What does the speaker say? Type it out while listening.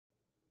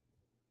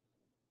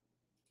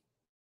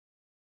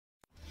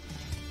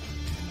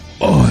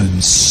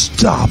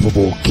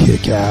Unstoppable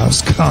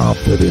kick-ass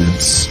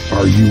confidence.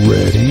 Are you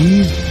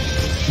ready?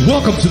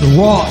 Welcome to the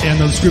Raw and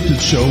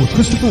Unscripted Show with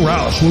Christopher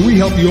Roush, where we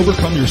help you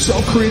overcome your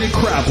self-created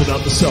crap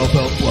without the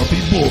self-help fluffy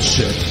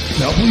bullshit.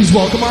 Now please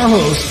welcome our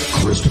host,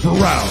 Christopher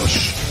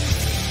Roush.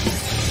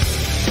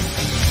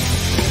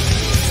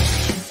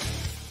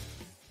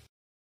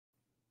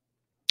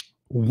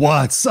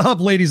 What's up,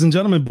 ladies and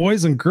gentlemen,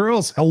 boys and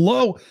girls?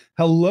 Hello.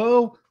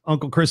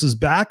 Uncle Chris is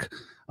back,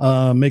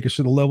 making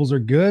sure the levels are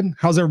good.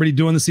 How's everybody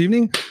doing this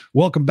evening?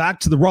 Welcome back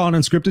to the Raw and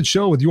Unscripted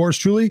Show with yours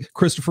truly,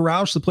 Christopher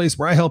Roush, the place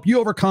where I help you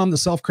overcome the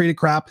self-created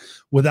crap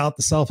without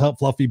the self-help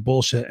fluffy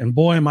bullshit. And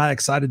boy, am I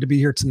excited to be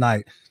here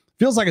tonight.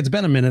 Feels like it's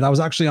been a minute. I was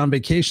actually on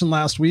vacation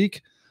last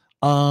week.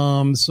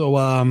 So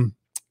I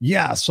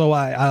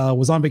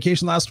was on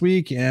vacation last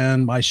week,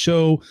 and my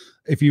show,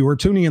 if you were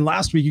tuning in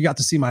last week, you got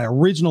to see my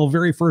original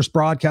very first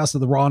broadcast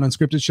of the Raw and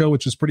Unscripted Show,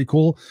 which was pretty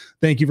cool.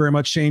 Thank you very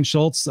much, Shane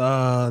Schultz,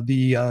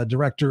 the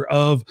director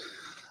of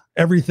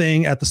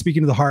everything at the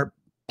Speaking to the Heart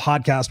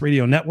podcast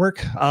radio network.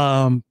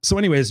 So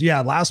anyways,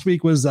 last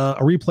week was a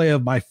replay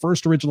of my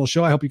first original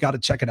show. I hope you got to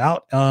check it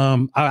out.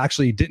 I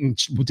actually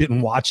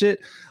didn't watch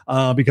it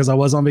because I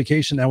was on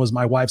vacation. That was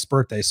my wife's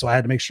birthday, so I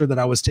had to make sure that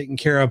I was taking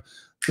care of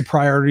the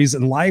priorities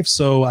in life.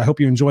 So I hope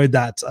you enjoyed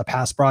that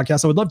past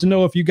broadcast. I would love to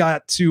know if you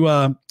got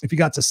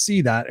to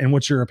see that and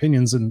what your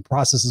opinions and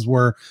processes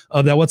were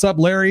of that. What's up,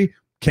 Larry?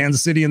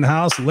 Kansas City in the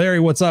house. Larry,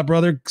 what's up,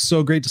 brother?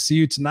 So great to see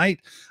you tonight.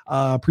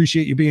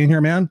 Appreciate you being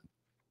here, man.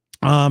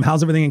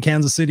 How's everything in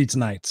Kansas City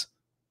tonight?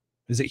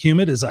 Is it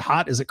humid? Is it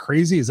hot? Is it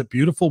crazy? Is it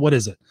beautiful? What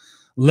is it?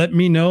 Let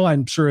me know.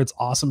 I'm sure it's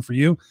awesome for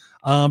you.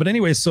 But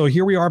anyway, so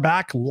here we are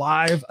back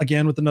live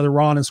again with another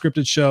Raw and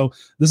Unscripted Show.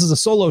 This is a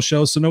solo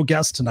show, so no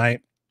guests tonight.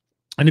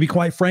 And to be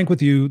quite frank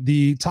with you,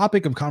 the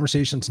topic of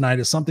conversation tonight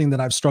is something that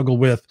I've struggled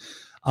with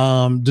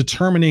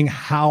determining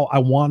how I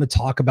want to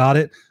talk about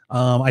it.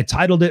 I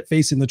titled it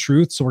Facing the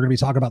Truth. So we're going to be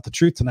talking about the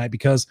truth tonight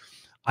because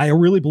I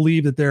really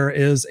believe that there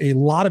is a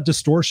lot of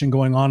distortion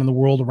going on in the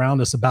world around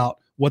us about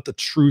what the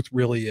truth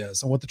really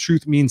is and what the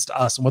truth means to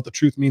us and what the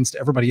truth means to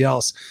everybody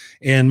else.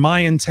 And my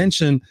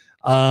intention,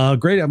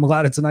 great. I'm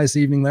glad it's a nice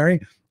evening,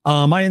 Larry.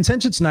 My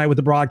intention tonight with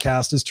the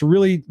broadcast is to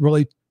really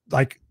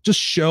just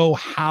show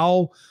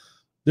how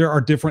there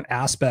are different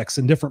aspects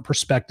and different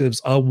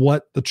perspectives of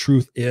what the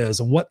truth is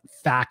and what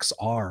facts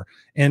are.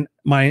 And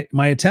my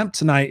attempt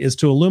tonight is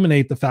to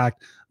illuminate the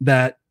fact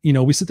that,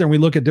 we sit there and we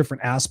look at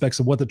different aspects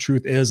of what the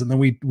truth is, and then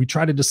we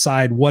try to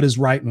decide what is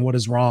right and what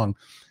is wrong.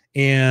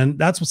 And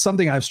that's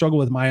something I've struggled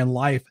with in my own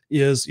life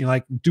is,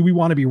 do we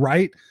want to be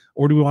right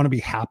or do we want to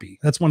be happy?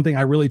 That's one thing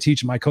I really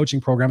teach in my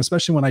coaching program,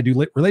 especially when I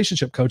do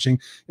relationship coaching,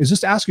 is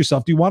just ask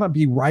yourself, do you want to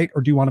be right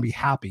or do you want to be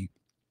happy?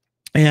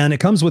 And it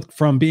comes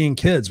from being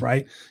kids,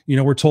 right?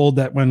 We're told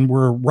that when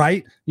we're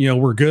right,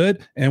 we're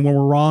good. And when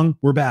we're wrong,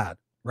 we're bad,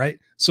 right?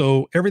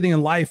 So everything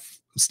in life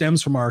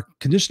stems from our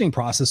conditioning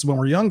process when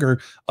we're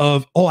younger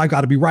of, oh, I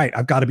got to be right.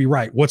 I've got to be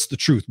right. What's the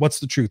truth? What's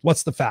the truth?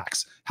 What's the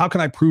facts? How can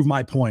I prove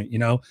my point?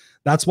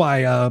 That's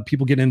why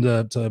people get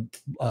into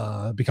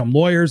become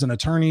lawyers and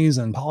attorneys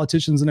and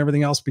politicians and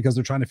everything else, because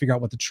they're trying to figure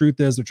out what the truth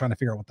is. They're trying to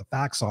figure out what the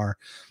facts are.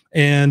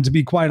 And to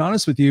be quite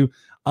honest with you,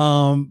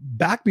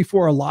 back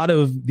before a lot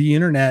of the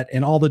internet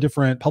and all the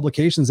different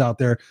publications out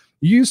there,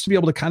 you used to be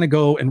able to kind of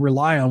go and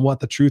rely on what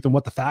the truth and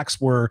what the facts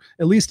were,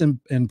 at least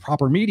in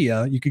proper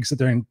media. You could sit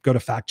there and go to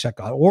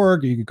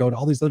factcheck.org. You could go to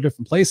all these other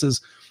different places.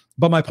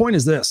 But my point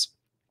is this: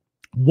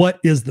 what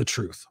is the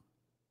truth?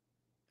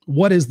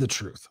 What is the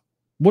truth?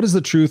 What is the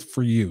truth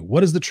for you?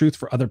 What is the truth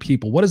for other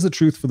people? What is the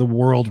truth for the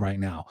world right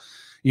now?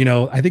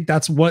 I think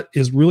that's what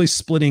is really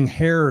splitting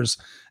hairs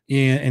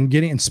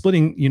and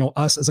splitting,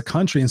 us as a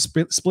country and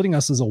splitting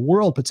us as a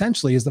world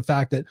potentially, is the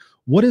fact that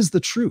what is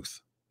the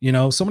truth?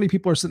 So many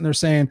people are sitting there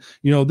saying,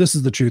 this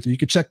is the truth. Or you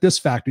could check this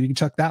fact, or you can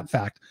check that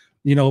fact.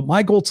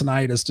 My goal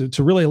tonight is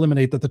to really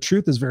eliminate that the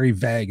truth is very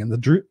vague, and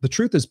the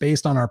truth is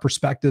based on our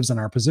perspectives and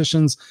our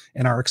positions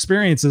and our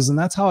experiences. And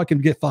that's how it can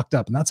get fucked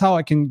up. And that's how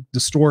it can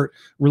distort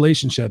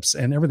relationships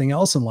and everything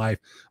else in life.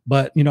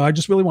 But, I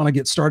just really want to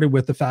get started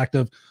with the fact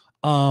of,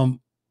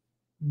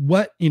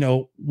 what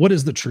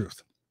is the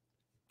truth?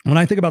 When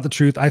I think about the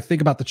truth, I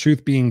think about the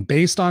truth being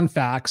based on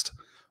facts,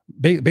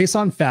 based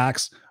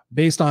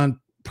on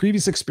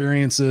previous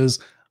experiences,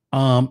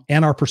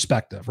 and our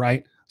perspective,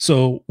 right?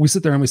 So we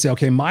sit there and we say,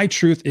 okay, my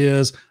truth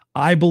is,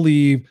 I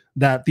believe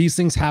that these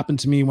things happened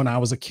to me when I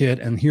was a kid,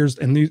 and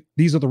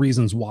these are the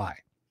reasons why.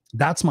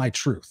 That's my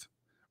truth,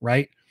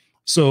 right?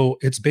 So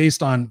it's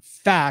based on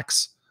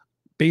facts,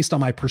 based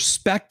on my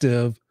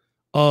perspective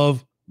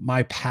of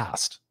my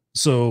past.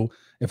 So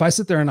if I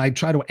sit there and I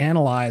try to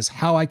analyze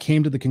how I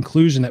came to the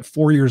conclusion at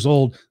 4 years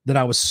old that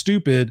I was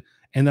stupid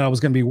and that I was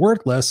going to be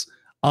worthless,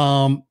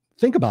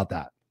 think about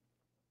that.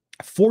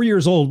 4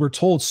 years old, we're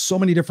told so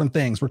many different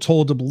things. We're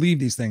told to believe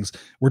these things.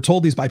 We're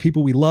told these by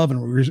people we love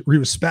and we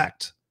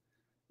respect.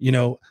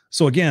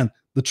 So again,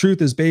 the truth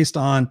is based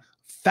on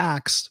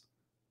facts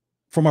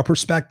from our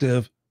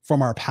perspective,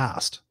 from our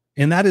past.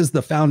 And that is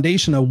the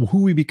foundation of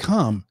who we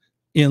become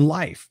in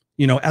life.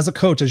 As a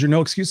coach, as your no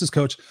excuses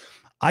coach,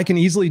 I can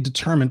easily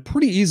determine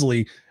pretty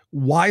easily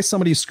why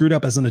somebody screwed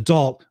up as an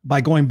adult by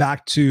going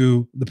back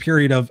to the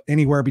period of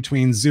anywhere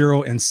between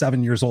 0 and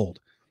 7 years old.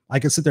 I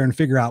can sit there and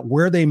figure out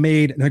where they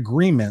made an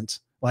agreement.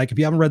 Like if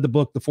you haven't read the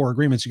book, The 4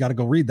 Agreements, you got to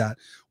go read that,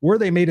 where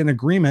they made an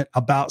agreement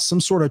about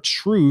some sort of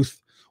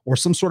truth or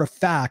some sort of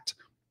fact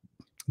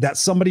that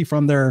somebody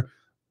from their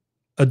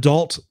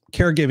adult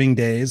caregiving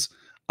days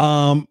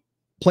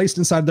placed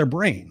inside their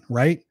brain,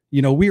 right?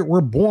 You know,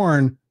 we're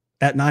born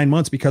at 9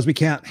 months because we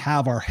can't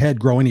have our head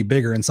grow any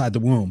bigger inside the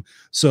womb.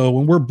 So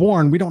when we're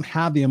born, we don't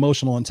have the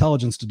emotional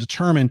intelligence to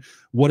determine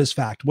what is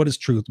fact, what is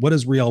truth, what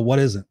is real, what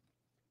isn't.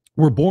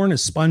 We're born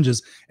as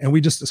sponges and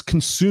we just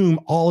consume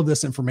all of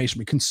this information.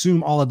 We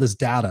consume all of this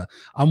data.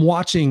 I'm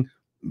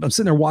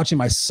sitting there watching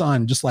my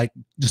son just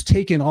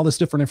take in all this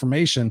different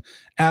information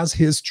as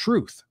his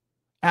truth,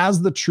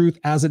 as the truth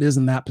as it is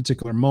in that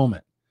particular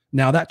moment.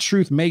 Now that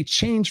truth may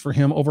change for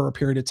him over a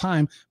period of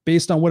time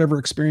based on whatever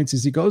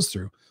experiences he goes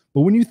through.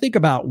 But when you think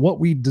about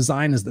what we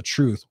design as the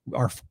truth,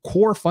 our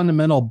core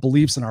fundamental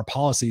beliefs and our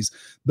policies,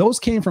 those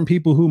came from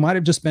people who might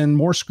have just been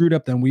more screwed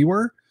up than we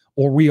were,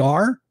 or we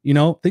are. You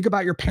know, think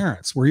about your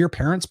parents. Were your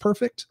parents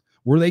perfect?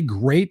 Were they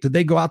great? Did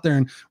they go out there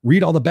and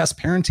read all the best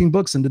parenting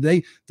books? And did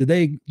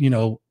they,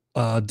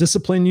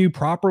 discipline you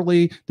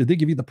properly? Did they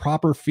give you the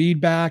proper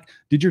feedback?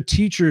 Did your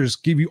teachers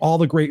give you all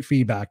the great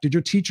feedback? Did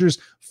your teachers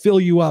fill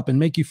you up and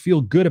make you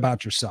feel good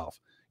about yourself?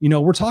 You know,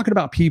 we're talking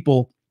about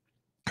people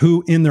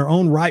who in their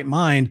own right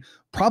mind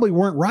probably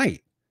weren't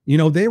right. You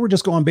know, they were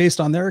just going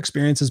based on their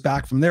experiences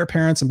back from their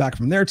parents and back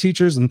from their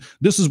teachers. And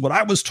this is what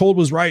I was told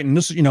was right. And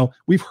this, you know,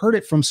 we've heard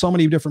it from so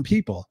many different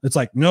people. It's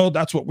like, no,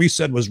 that's what we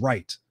said was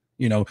right.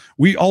 You know,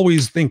 we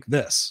always think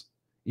this,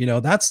 you know,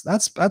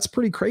 that's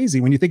pretty crazy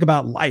when you think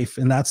about life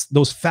and that's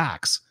those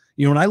facts.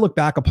 You know, when I look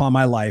back upon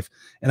my life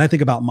and I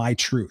think about my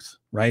truth,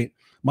 right?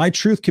 My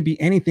truth could be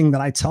anything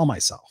that I tell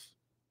myself.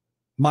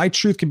 My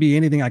truth could be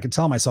anything I could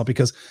tell myself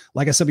because,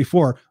 like I said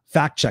before,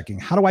 fact checking.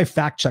 How do I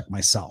fact check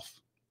myself?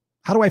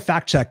 How do I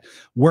fact check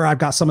where I've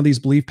got some of these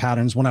belief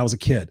patterns when I was a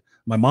kid?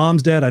 My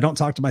mom's dead. I don't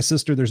talk to my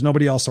sister. There's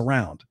nobody else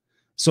around.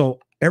 So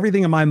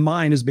everything in my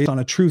mind is based on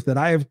a truth that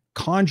I have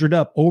conjured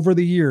up over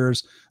the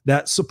years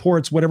that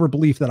supports whatever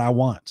belief that I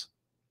want.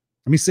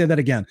 Let me say that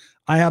again.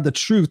 I have the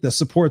truth that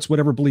supports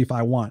whatever belief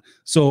I want.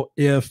 So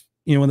if,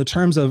 you know, in the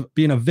terms of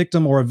being a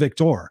victim or a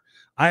victor,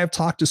 I have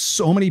talked to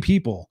so many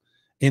people,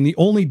 and the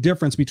only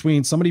difference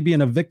between somebody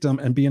being a victim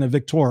and being a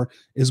victor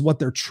is what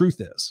their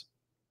truth is.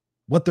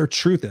 What their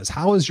truth is.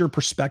 How is your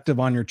perspective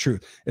on your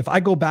truth? If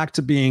I go back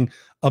to being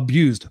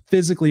abused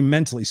physically,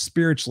 mentally,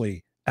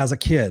 spiritually as a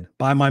kid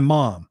by my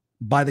mom,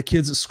 by the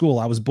kids at school,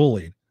 I was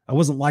bullied. I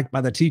wasn't liked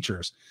by the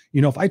teachers.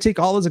 You know, if I take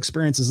all those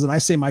experiences and I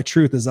say my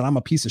truth is that I'm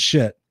a piece of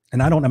shit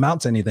and I don't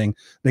amount to anything,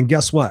 then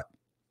guess what?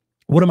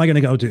 What am I going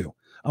to go do?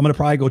 I'm going to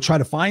probably go try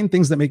to find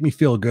things that make me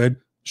feel good,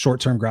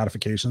 short-term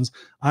gratifications.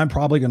 I'm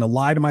probably going to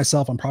lie to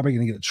myself. I'm probably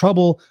going to get in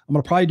trouble. I'm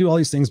going to probably do all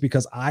these things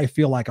because I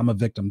feel like I'm a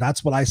victim.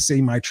 That's what I say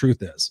my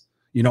truth is.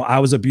 You know, I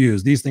was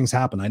abused. These things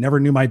happen. I never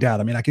knew my dad.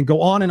 I mean, I can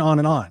go on and on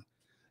and on.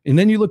 And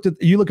then you look at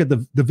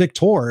the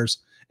victors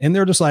and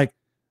they're just like,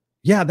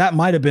 yeah, that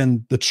might have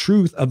been the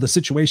truth of the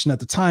situation at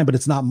the time, but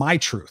it's not my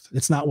truth.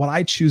 It's not what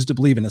I choose to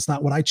believe in. It's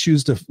not what I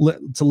choose to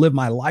live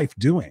my life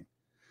doing.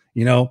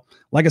 You know,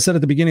 like I said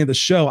at the beginning of the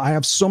show, I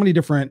have so many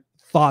different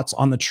thoughts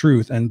on the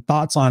truth and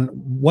thoughts on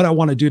what I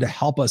want to do to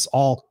help us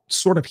all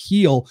sort of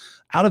heal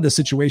out of this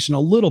situation a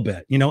little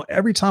bit. You know,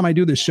 every time I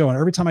do this show and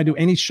every time I do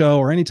any show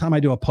or anytime I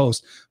do a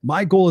post,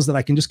 my goal is that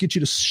I can just get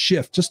you to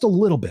shift just a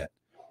little bit,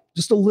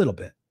 just a little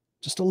bit,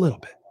 just a little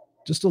bit,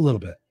 just a little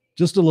bit,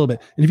 just a little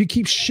bit. And if you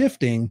keep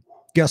shifting,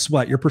 guess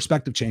what? Your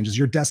perspective changes.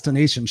 Your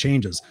destination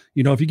changes.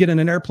 You know, if you get in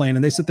an airplane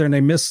and they sit there and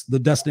they miss the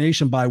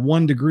destination by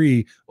 1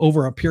 degree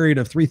over a period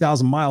of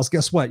 3,000 miles,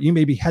 guess what? You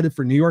may be headed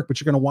for New York, but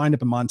you're going to wind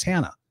up in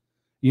Montana.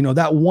 You know,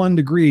 that 1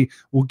 degree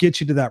will get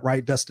you to that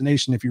right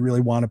destination if you really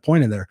want to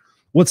point in there.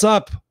 What's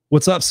up?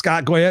 What's up,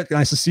 Scott Goyette?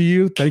 Nice to see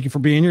you. Thank you for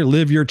being here.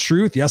 Live your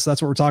truth. Yes,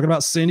 that's what we're talking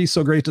about. Cindy,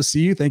 so great to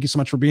see you. Thank you so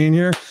much for being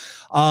here.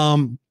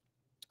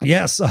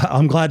 Yes,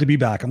 I'm glad to be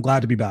back. I'm glad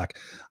to be back.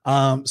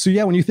 So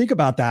yeah, when you think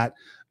about that,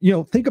 you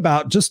know, think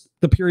about just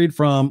the period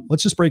from,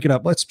 let's just break it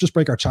up. Let's just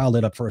break our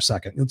childhood up for a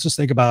second. Let's just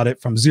think about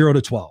it from 0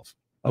 to 12.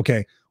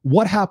 Okay.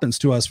 What happens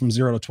to us from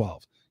 0 to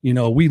 12? You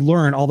know, we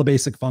learn all the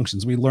basic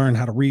functions. We learn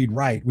how to read,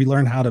 write. We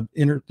learn how to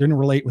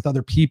interrelate with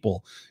other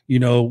people. You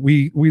know,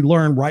 we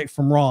learn right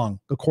from wrong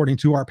according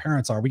to who our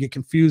parents are. We get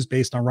confused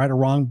based on right or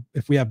wrong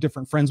if we have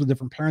different friends with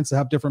different parents that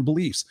have different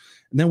beliefs.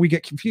 And then we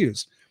get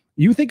confused.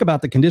 You think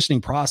about the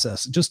conditioning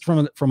process just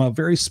from a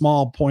very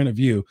small point of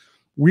view.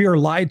 We are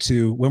lied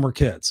to when we're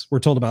kids. We're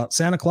told about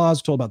Santa Claus,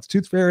 we're told about the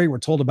Tooth Fairy, we're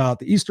told about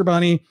the Easter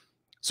Bunny.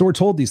 So we're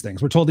told these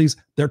things. We're told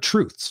they're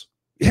truths.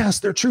 Yes,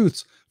 they're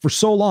truths for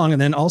so long.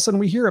 And then all of a sudden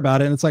we hear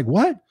about it and it's like,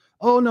 what?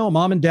 Oh no,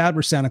 mom and dad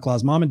were Santa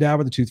Claus. Mom and dad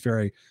were the Tooth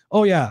Fairy.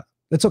 Oh yeah,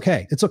 that's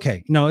okay. It's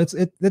okay. No,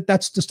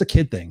 that's just a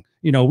kid thing.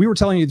 You know, we were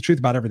telling you the truth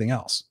about everything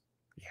else.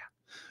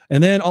 Yeah.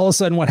 And then all of a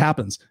sudden, what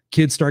happens?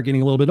 Kids start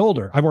getting a little bit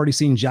older. I've already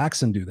seen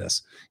Jackson do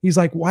this. He's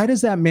like, why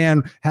does that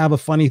man have a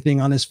funny thing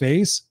on his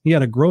face? He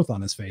had a growth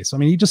on his face. I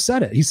mean, he just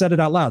said it. He said it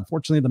out loud.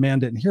 Fortunately, the man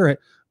didn't hear it,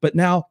 but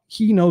now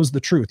he knows the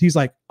truth. He's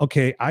like,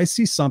 okay, I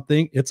see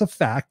something. It's a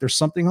fact. There's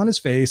something on his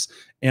face,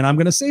 and I'm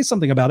going to say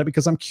something about it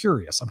because I'm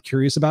curious. I'm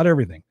curious about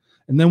everything.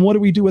 And then what do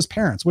we do as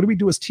parents? What do we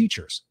do as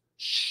teachers?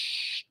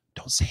 Shh,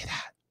 don't say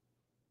that.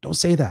 Don't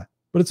say that.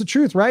 But it's the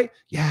truth, right?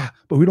 Yeah,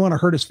 but we don't want to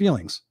hurt his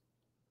feelings.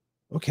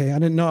 Okay, I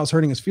didn't know I was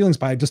hurting his feelings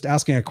by just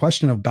asking a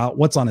question about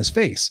what's on his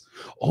face.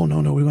 Oh,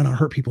 no, we want to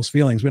hurt people's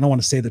feelings. We don't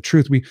want to say the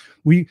truth.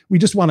 We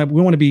just want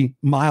to be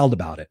mild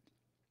about it,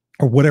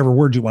 or whatever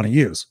word you want to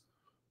use.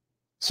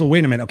 So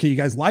wait a minute. Okay, you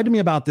guys lied to me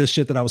about this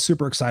shit that I was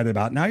super excited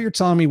about. Now you're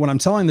telling me when I'm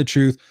telling the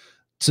truth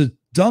to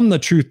dumb the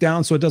truth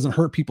down so it doesn't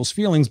hurt people's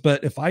feelings.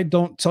 But if I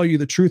don't tell you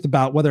the truth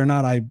about whether or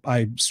not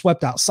I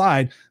swept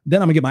outside,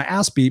 then I'm gonna get my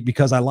ass beat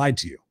because I lied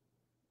to you.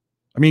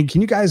 I mean, can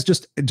you guys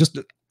just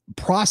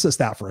process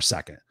that for a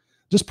second?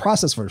 Just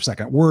process for a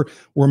second. We're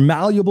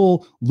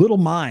malleable little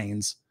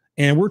minds,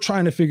 and we're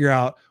trying to figure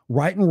out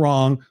right and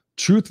wrong,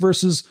 truth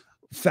versus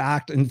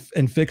fact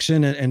and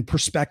fiction and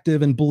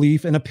perspective and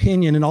belief and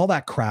opinion and all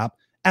that crap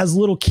as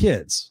little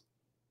kids.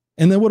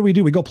 And then what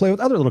do? We go play with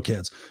other little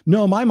kids.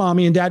 No, my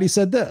mommy and daddy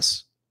said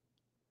this.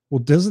 Well,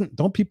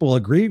 don't people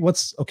agree?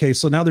 Okay.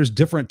 So now there's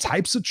different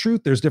types of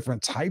truth. There's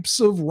different types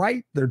of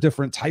right. There are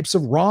different types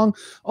of wrong.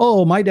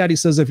 Oh, my daddy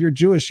says, if you're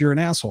Jewish, you're an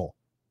asshole.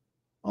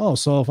 Oh,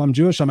 so if I'm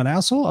Jewish, I'm an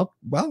asshole?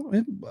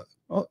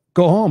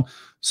 Go home.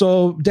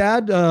 So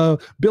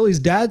Billy's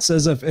dad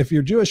says, if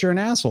you're Jewish, you're an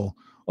asshole.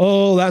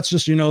 Oh, that's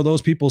just,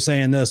 those people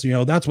saying this,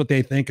 that's what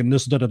they think. And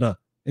this,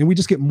 And we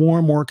just get more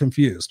and more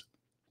confused.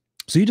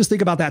 So you just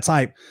think about that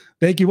type.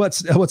 Thank you.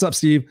 What's up,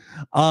 Steve?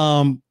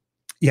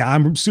 Yeah,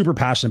 I'm super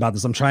passionate about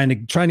this. I'm trying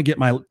to get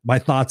my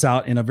thoughts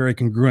out in a very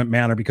congruent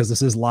manner because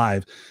this is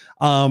live.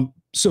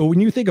 So when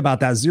you think about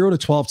that 0 to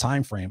 12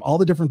 time frame, all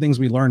the different things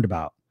we learned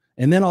about,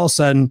 and then all of a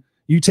sudden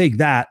you take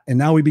that and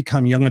now we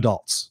become young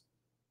adults.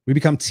 We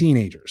become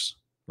teenagers,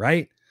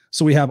 right?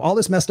 So we have all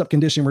this messed up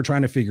condition we're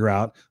trying to figure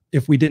out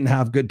if we didn't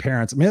have good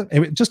parents. I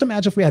mean, just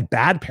imagine if we had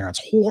bad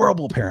parents,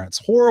 horrible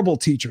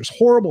teachers,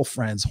 horrible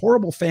friends,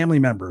 horrible family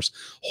members,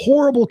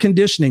 horrible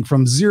conditioning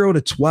from 0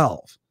 to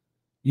 12,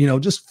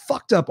 just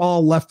fucked up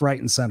all left, right,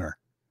 and center.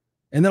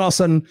 And then all of a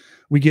sudden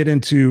we get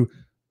into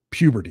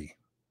puberty.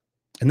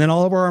 And then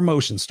all of our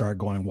emotions start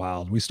going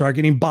wild. We start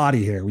getting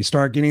body hair. We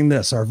start getting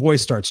this. Our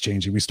voice starts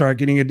changing. We start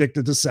getting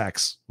addicted to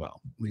sex.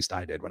 Well, at least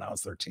I did when I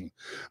was 13.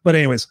 But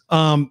anyways,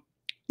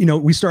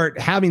 we start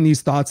having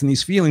these thoughts and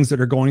these feelings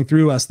that are going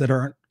through us that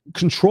aren't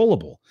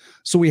controllable.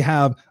 So we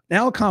have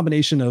now a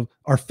combination of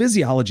our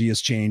physiology is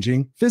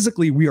changing.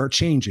 Physically, we are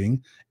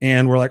changing.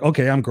 And we're like,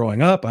 okay, I'm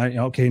growing up.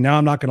 Okay, now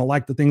I'm not going to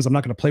like the things. I'm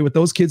not going to play with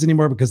those kids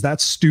anymore because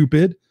that's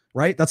stupid.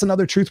 Right? That's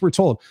another truth we're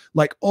told.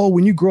 Like, oh,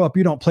 when you grow up,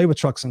 you don't play with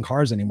trucks and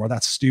cars anymore.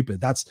 That's stupid.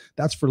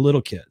 That's for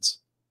little kids.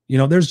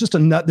 There's just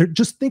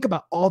just think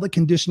about all the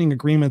conditioning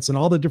agreements and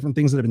all the different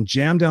things that have been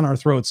jammed down our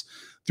throats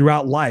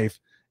throughout life.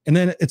 And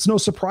then it's no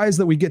surprise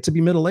that we get to be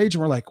middle-aged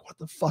and we're like, what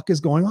the fuck is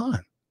going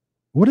on?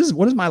 What has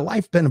my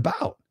life been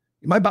about?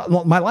 My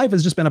life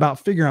has just been about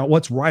figuring out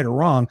what's right or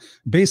wrong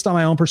based on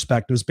my own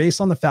perspectives,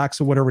 based on the facts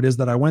of whatever it is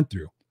that I went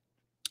through.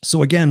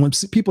 So again, when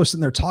people are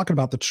sitting there talking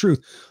about the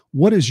truth,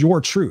 what is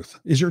your truth?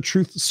 Is your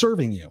truth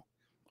serving you?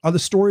 Are the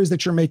stories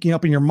that you're making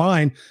up in your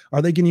mind,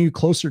 are they getting you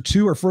closer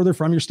to or further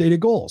from your stated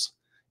goals?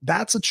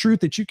 That's a truth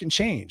that you can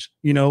change.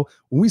 When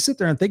we sit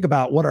there and think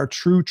about what our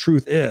true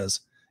truth is,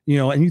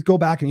 and you go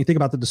back and you think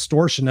about the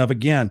distortion of,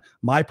 again,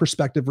 my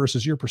perspective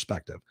versus your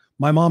perspective.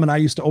 My mom and I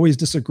used to always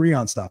disagree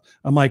on stuff.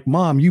 I'm like,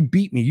 Mom, you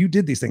beat me. You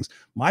did these things.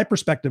 My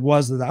perspective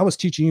was that I was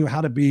teaching you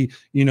how to be,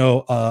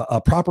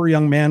 a proper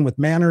young man with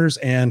manners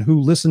and who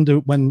listened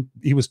to when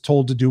he was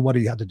told to do what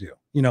he had to do.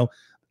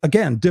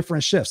 Again,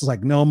 different shifts. It's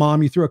like, no,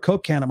 Mom, you threw a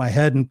Coke can at my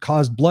head and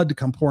caused blood to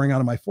come pouring out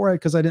of my forehead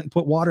because I didn't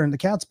put water in the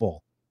cat's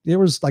bowl. There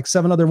was like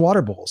 7 other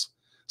water bowls.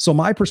 So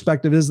my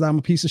perspective is that I'm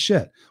a piece of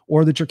shit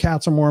or that your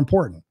cats are more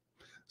important.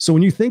 So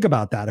when you think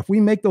about that, if we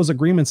make those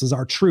agreements as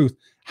our truth,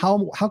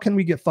 how can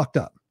we get fucked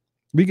up?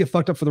 We get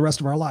fucked up for the rest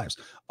of our lives.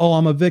 Oh,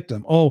 I'm a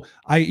victim. Oh,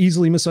 I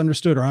easily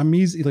misunderstood, or I'm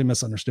easily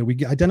misunderstood.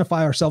 We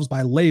identify ourselves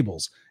by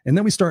labels. And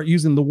then we start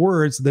using the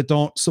words that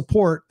don't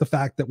support the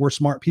fact that we're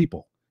smart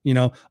people.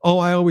 Oh,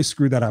 I always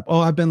screw that up. Oh,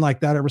 I've been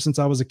like that ever since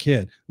I was a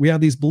kid. We have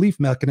these belief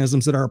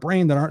mechanisms in our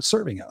brain that aren't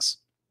serving us.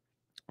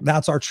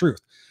 That's our truth.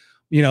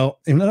 And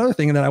another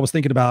thing that I was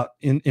thinking about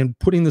in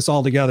putting this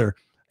all together,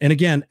 and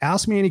again,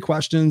 ask me any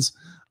questions.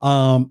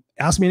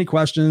 Ask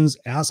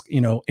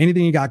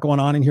anything you got going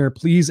on in here.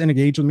 Please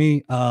engage with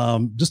me.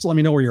 Just to let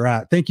me know where you're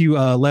at. Thank you,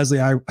 Leslie.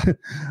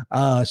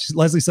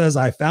 Leslie says,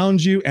 I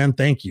found you and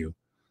thank you.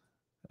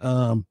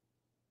 I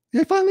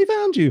finally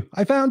found you.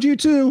 I found you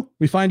too.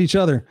 We find each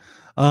other.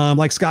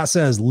 Like Scott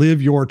says,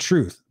 live your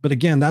truth. But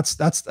again, that's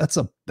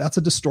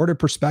a distorted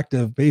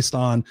perspective based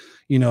on,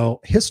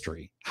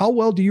 history. How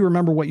well do you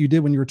remember what you did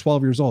when you were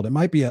 12 years old? It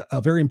might be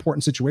a very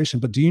important situation,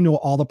 but do you know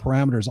all the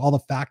parameters, all the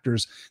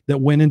factors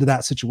that went into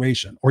that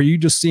situation? Or are you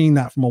just seeing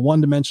that from a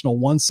one-dimensional,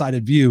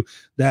 one-sided view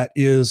that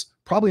is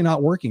probably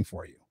not working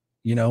for you?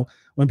 You know,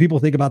 when people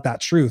think about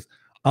that truth,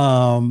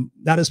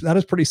 that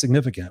is pretty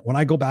significant. When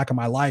I go back in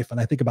my life and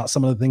I think about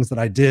some of the things that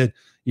I did,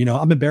 you know,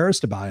 I'm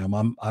embarrassed by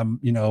them.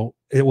 You know,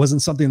 it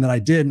wasn't something that I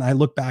did. And I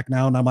look back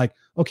now and I'm like,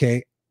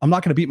 okay, I'm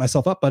not going to beat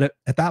myself up. But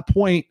at that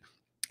point,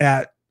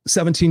 at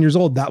 17 years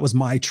old, that was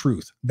my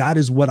truth. That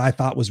is what I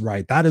thought was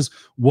right. That is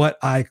what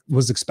I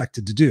was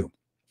expected to do.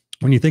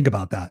 When you think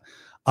about that,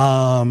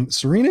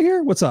 Serena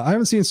here, what's up? I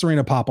haven't seen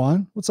Serena pop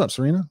on. What's up,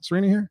 Serena?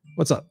 Serena here,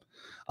 what's up?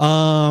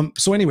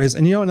 So anyways,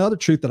 and you know, another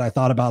truth that I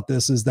thought about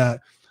this is that,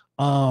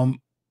 you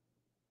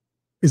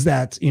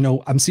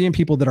know, I'm seeing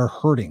people that are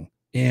hurting,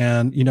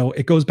 and, you know,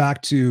 it goes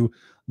back to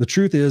the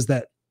truth is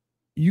that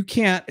you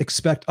can't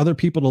expect other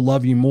people to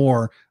love you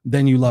more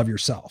than you love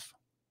yourself.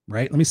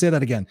 Right? Let me say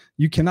that again.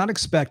 You cannot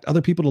expect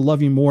other people to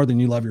love you more than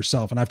you love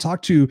yourself. And I've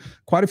talked to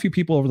quite a few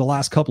people over the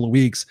last couple of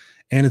weeks,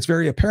 and it's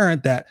very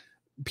apparent that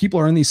people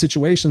are in these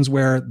situations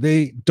where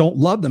they don't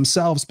love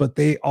themselves, but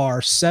they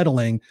are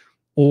settling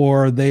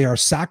or they are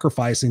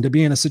sacrificing to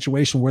be in a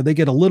situation where they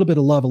get a little bit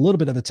of love, a little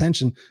bit of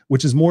attention,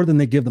 which is more than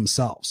they give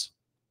themselves.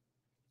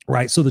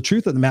 Right. So the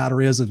truth of the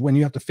matter is when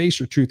you have to face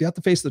your truth, you have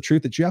to face the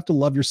truth that you have to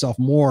love yourself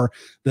more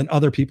than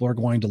other people are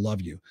going to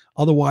love you.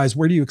 Otherwise,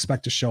 where do you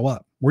expect to show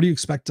up? What do you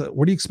expect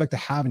to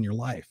have in your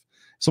life?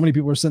 So many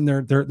people are sitting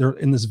there, they're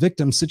in this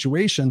victim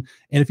situation.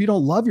 And if you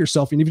don't love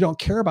yourself and if you don't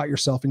care about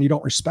yourself and you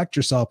don't respect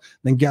yourself,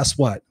 then guess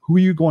what? Who are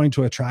you going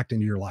to attract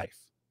into your life?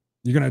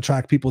 You're going to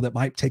attract people that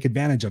might take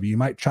advantage of you. You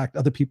might attract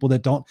other people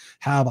that don't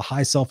have a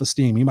high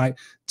self-esteem. You might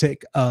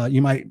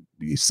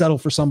settle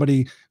for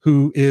somebody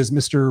who is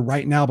Mr.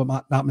 Right now, but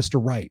not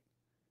Mr. Right.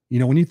 You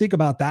know, when you think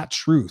about that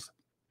truth,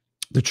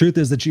 the truth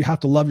is that you have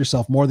to love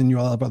yourself more than you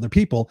love other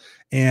people.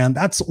 And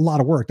that's a lot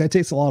of work. That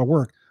takes a lot of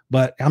work.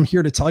 But I'm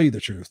here to tell you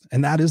the truth.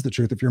 And that is the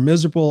truth. If you're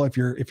miserable, if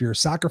you're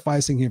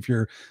sacrificing, if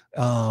you're,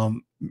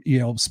 you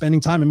know, spending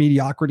time in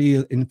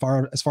mediocrity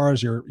as far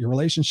as your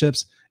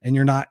relationships, and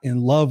you're not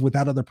in love with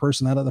that other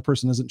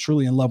person isn't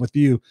truly in love with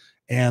you,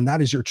 and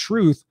that is your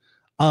truth,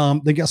 then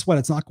guess what?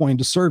 It's not going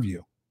to serve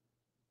you.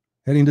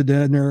 Heading to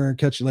dinner.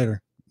 Catch you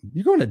later.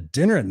 You're going to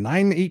dinner at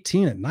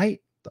 9:18 at night?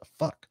 The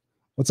fuck?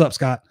 What's up,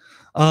 Scott?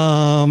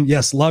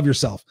 Yes, love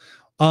yourself.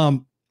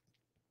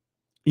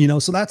 You know,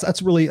 so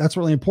that's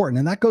really important.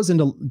 And that goes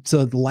into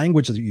the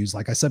language that you use.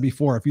 Like I said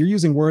before, if you're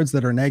using words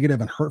that are negative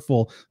and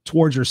hurtful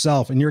towards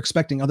yourself and you're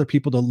expecting other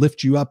people to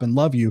lift you up and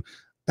love you,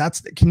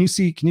 can you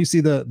see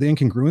the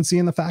incongruency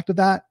in the fact of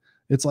that?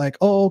 It's like,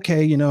 oh,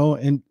 okay, you know,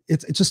 and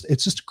it's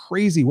just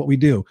crazy what we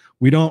do.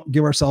 We don't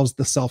give ourselves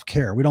the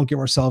self-care. We don't give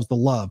ourselves the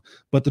love.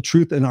 But the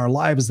truth in our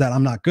life is that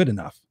I'm not good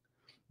enough.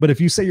 But if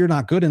you say you're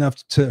not good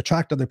enough to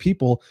attract other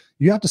people,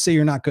 you have to say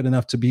you're not good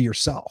enough to be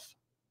yourself.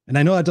 And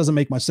I know that doesn't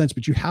make much sense,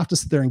 but you have to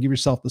sit there and give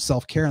yourself the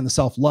self-care and the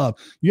self-love.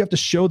 You have to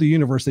show the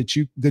universe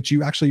that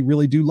you actually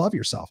really do love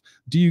yourself.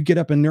 Do you get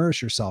up and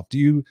nourish yourself? Do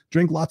you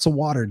drink lots of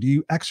water? Do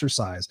you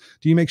exercise?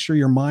 Do you make sure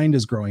your mind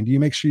is growing? Do you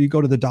make sure you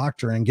go to the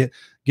doctor and get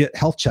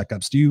health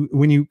checkups? Do you,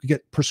 when you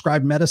get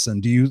prescribed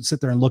medicine, do you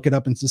sit there and look it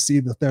up and to see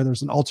that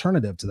there's an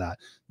alternative to that?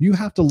 You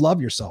have to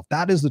love yourself.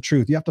 That is the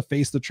truth. You have to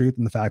face the truth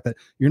and the fact that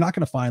you're not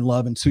going to find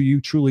love until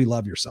you truly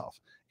love yourself.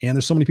 And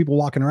there's so many people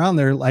walking around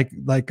there like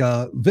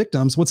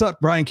victims. What's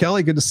up, Brian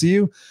Kelly? Good to see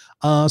you.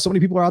 So many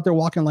people are out there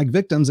walking like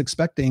victims,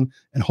 expecting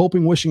and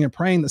hoping, wishing and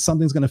praying that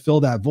something's going to fill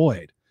that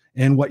void.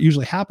 And what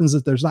usually happens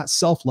is there's not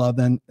self-love,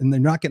 and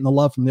they're not getting the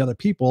love from the other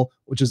people,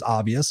 which is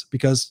obvious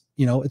because,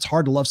 you know, it's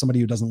hard to love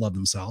somebody who doesn't love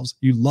themselves.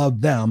 You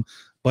love them,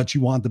 but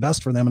you want the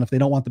best for them. And if they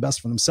don't want the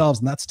best for themselves,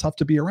 then that's tough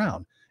to be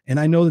around.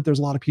 And I know that there's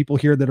a lot of people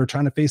here that are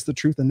trying to face the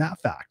truth in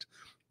that fact.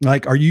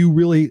 Like, are you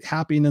really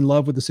happy and in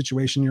love with the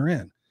situation you're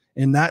in?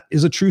 And that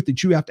is a truth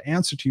that you have to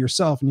answer to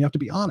yourself, and you have to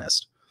be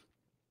honest.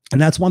 And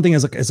that's one thing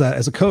as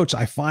a coach,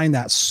 I find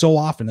that so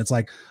often. It's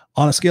like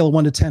on a scale of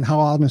 1 to 10, how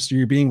honest are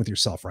you being with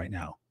yourself right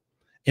now?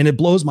 And it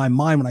blows my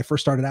mind when I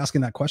first started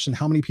asking that question,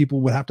 how many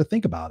people would have to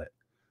think about it?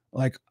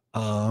 Like,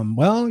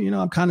 well, you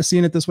know, I'm kind of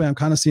seeing it this way. I'm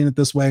kind of seeing it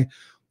this way.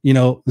 You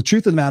know, the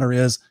truth of the matter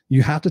is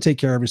you have to take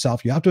care of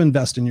yourself. You have to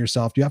invest in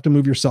yourself. You have to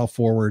move yourself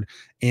forward.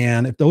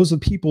 And if those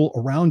people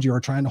around you are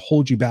trying to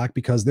hold you back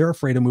because they're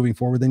afraid of moving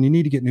forward, then you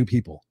need to get new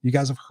people. You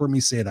guys have heard me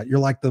say that. You're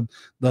like the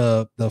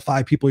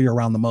 5 people you're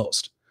around the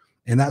most.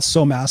 And that's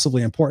so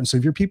massively important. So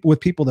if you're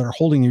with people that are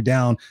holding you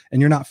down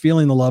and you're not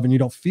feeling the love and you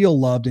don't feel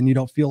loved and you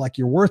don't feel like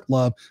you're worth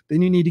love,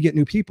 then you need to get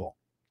new people.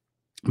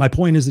 My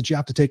point is that you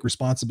have to take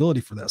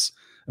responsibility for this.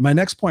 And my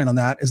next point on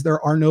that is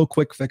there are no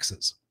quick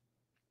fixes.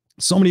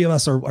 So many of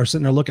us are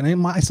sitting there looking,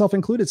 and myself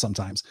included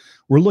sometimes,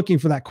 we're looking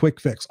for that quick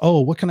fix. Oh,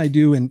 what can I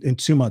do in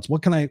 2 months?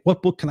 What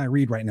book can I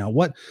read right now?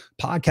 What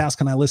podcast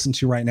can I listen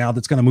to right now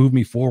that's going to move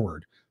me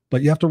forward?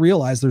 But you have to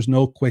realize there's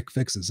no quick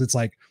fixes. It's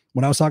like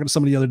when I was talking to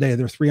somebody the other day,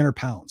 they're 300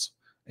 pounds.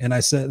 And I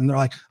said, and they're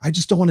like, I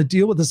just don't want to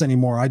deal with this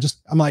anymore.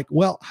 I'm like,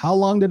 well, how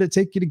long did it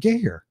take you to get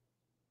here?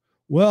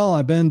 Well,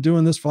 I've been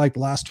doing this for like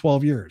the last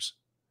 12 years.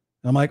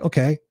 And I'm like,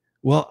 okay,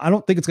 well, I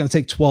don't think it's going to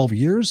take 12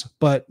 years,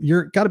 but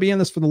you're got to be in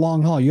this for the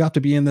long haul. You have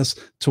to be in this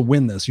to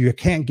win this. You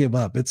can't give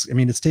up. It's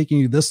taking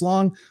you this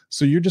long.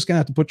 So you're just going to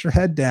have to put your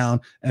head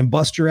down and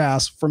bust your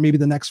ass for maybe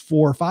the next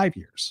 4 or 5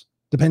 years,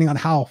 depending on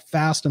how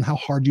fast and how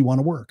hard you want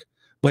to work.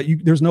 But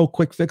there's no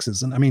quick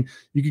fixes. And I mean,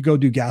 you could go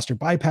do gastric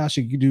bypass,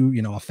 you could do,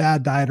 a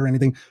fad diet or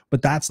anything,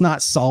 but that's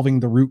not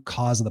solving the root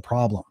cause of the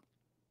problem.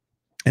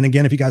 And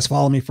again, if you guys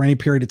follow me for any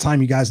period of time,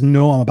 you guys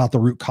know I'm about the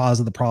root cause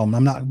of the problem.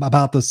 I'm not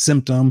about the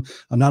symptom.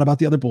 I'm not about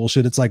the other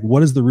bullshit. It's like,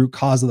 what is the root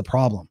cause of the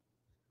problem?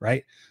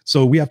 Right?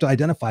 So we have to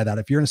identify that.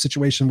 If you're in a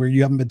situation where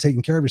you haven't been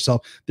taking care of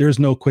yourself, there's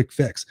no quick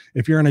fix.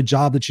 If you're in a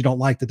job that you don't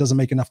like, that doesn't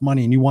make enough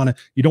money, and you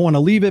don't want to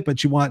leave it,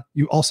 but you all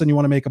of a sudden you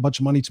want to make a bunch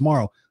of money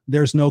tomorrow,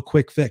 there's no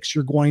quick fix.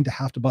 You're going to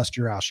have to bust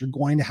your ass. You're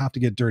going to have to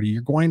get dirty.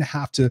 You're going to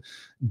have to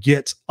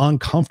get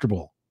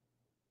uncomfortable,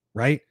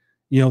 right?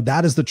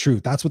 That is the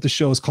truth. That's what the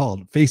show is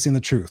called, Facing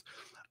the Truth.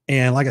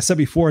 And like I said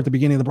before at the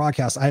beginning of the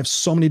broadcast, I have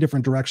so many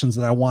different directions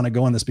that I want to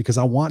go in this, because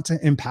I want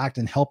to impact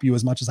and help you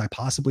as much as I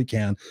possibly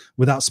can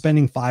without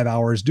spending 5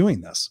 hours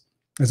doing this.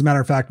 As a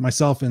matter of fact,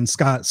 myself and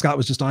Scott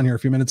was just on here a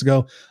few minutes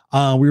ago.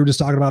 We were just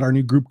talking about our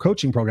new group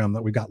coaching program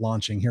that we got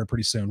launching here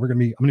pretty soon. I'm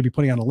going to be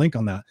putting out a link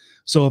on that.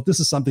 So if this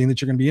is something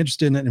that you're going to be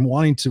interested in and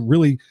wanting to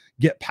really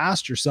get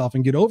past yourself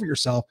and get over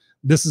yourself,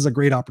 this is a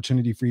great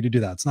opportunity for you to do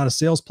that. It's not a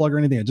sales plug or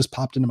anything. It just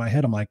popped into my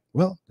head. I'm like,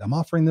 well, I'm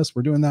offering this.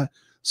 We're doing that.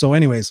 So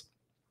anyways,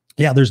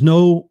 yeah, there's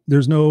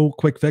no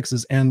quick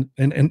fixes. And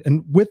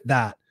with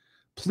that,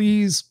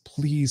 please,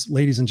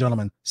 ladies and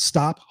gentlemen,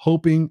 stop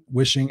hoping,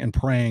 wishing, and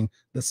praying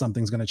that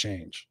something's going to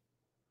change.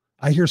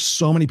 I hear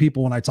so many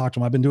people when I talk to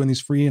them. I've been doing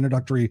these free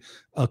introductory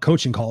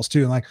coaching calls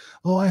too. And like,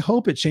 oh, I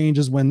hope it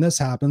changes when this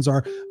happens,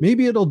 or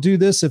maybe it'll do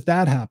this if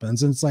that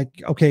happens. And it's like,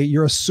 okay,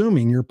 you're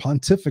assuming, you're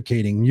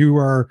pontificating.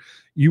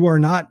 You are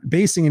not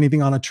basing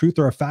anything on a truth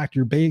or a fact.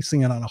 You're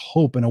basing it on a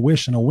hope and a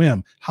wish and a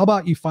whim. How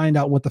about you find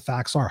out what the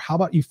facts are? How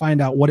about you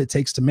find out what it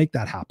takes to make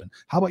that happen?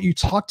 How about you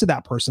talk to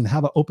that person,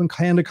 have an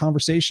open-handed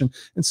conversation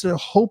instead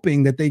of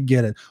hoping that they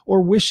get it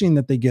or wishing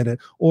that they get it,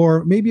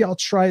 or maybe I'll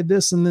try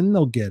this and then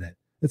they'll get it.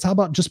 It's how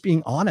about just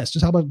being honest?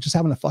 How about just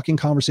having a fucking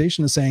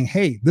conversation and saying,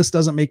 hey, this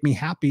doesn't make me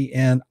happy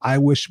and I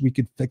wish we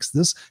could fix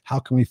this. How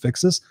can we fix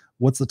this?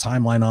 What's the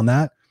timeline on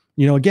that?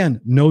 Again,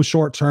 no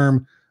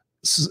short-term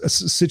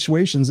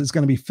situations. It's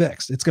going to be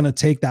fixed. It's going to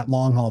take that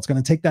long haul. It's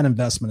going to take that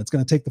investment. It's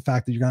going to take the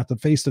fact that you're going to have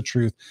to face the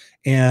truth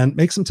and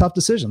make some tough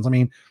decisions. I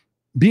mean,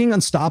 being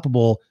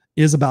unstoppable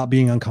is about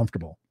being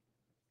uncomfortable.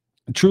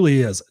 It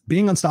truly is.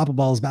 Being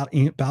unstoppable is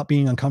about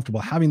being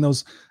uncomfortable, having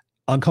those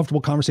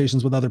uncomfortable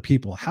conversations with other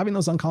people, having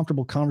those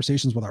uncomfortable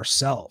conversations with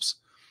ourselves.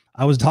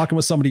 I was talking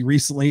with somebody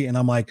recently and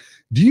I'm like,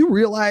 do you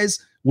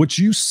realize what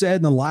you said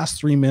in the last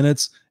 3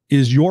 minutes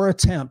is your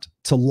attempt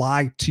to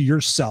lie to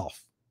yourself?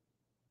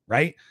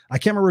 Right? I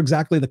can't remember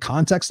exactly the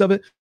context of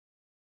it.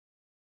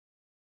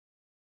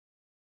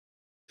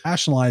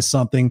 Rationalize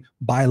something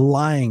by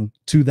lying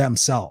to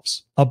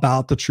themselves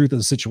about the truth of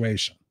the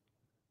situation.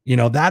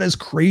 That is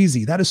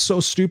crazy. That is so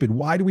stupid.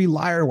 Why do we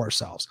lie to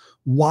ourselves?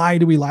 Why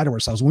do we lie to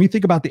ourselves? When we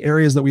think about the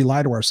areas that we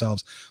lie to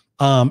ourselves,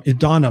 it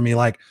dawned on me,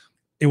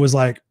 it was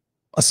like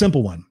a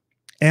simple one.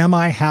 Am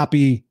I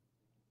happy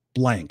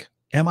blank?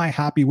 Am I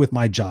happy with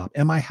my job?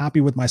 Am I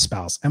happy with my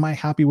spouse? Am I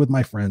happy with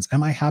my friends?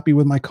 Am I happy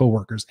with my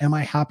coworkers? Am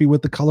I happy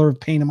with the color of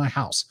paint in my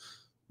house?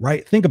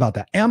 Right? Think about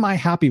that. Am I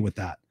happy with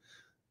that?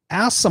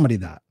 Ask somebody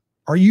that.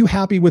 Are you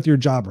happy with your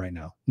job right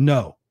now?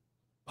 No.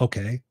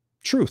 Okay.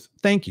 Truth.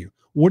 Thank you.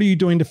 What are you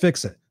doing to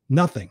fix it?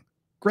 Nothing.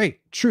 Great.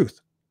 Truth.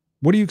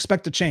 What do you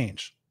expect to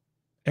change?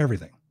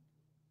 Everything.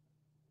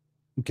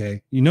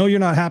 Okay. You're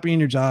not happy in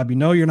your job.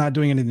 You're not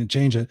doing anything to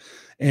change it.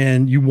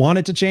 And you want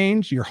it to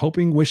change. You're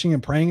hoping, wishing,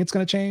 and praying it's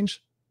going to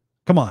change.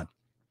 Come on.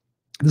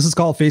 This is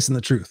called facing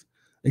the truth.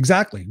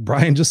 Exactly.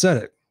 Brian just said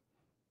it.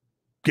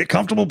 Get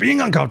comfortable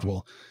being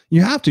uncomfortable.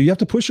 You have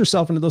to push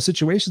yourself into those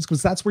situations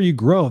because that's where you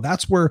grow.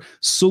 That's where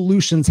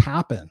solutions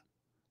happen.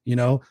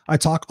 I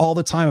talk all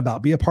the time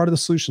about be a part of the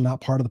solution,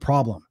 not part of the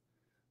problem.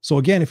 So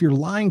again, if you're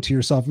lying to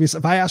yourself,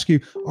 if I ask you,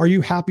 are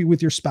you happy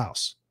with your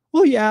spouse?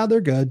 Well, yeah,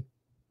 they're good.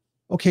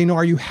 Okay. No,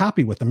 are you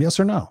happy with them? Yes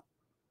or no?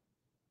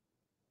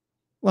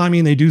 Well,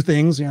 they do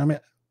things,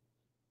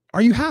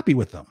 are you happy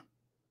with them?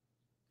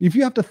 If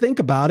you have to think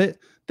about it,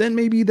 then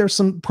maybe there's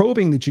some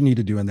probing that you need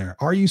to do in there.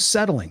 Are you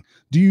settling?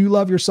 Do you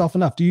love yourself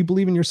enough? Do you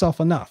believe in yourself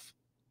enough?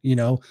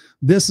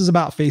 This is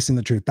about facing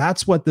the truth.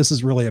 That's what this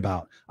is really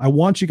about. I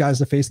want you guys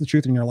to face the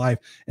truth in your life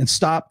and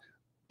stop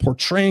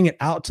portraying it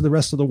out to the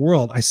rest of the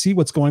world. I see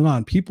what's going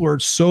on. People are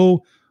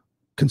so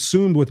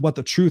consumed with what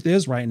the truth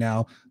is right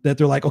now that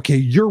they're like, okay,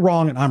 you're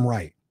wrong and I'm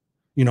right.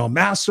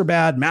 Masks are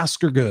bad,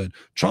 masks are good.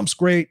 Trump's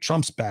great,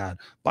 Trump's bad.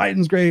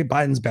 Biden's great,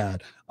 Biden's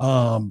bad.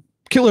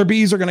 Killer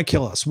bees are going to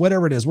kill us.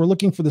 Whatever it is, we're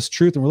looking for this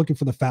truth and we're looking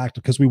for the fact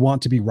because we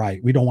want to be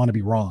right. We don't want to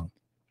be wrong.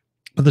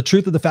 But the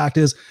truth of the fact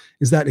is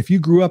that if you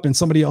grew up in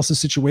somebody else's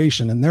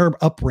situation and their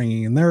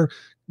upbringing and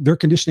their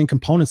conditioning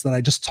components that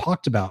I just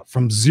talked about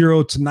from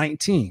 0 to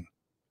 19,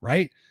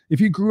 right?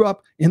 If you grew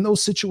up in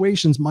those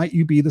situations, might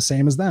you be the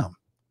same as them?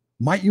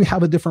 Might you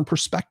have a different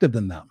perspective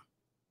than them?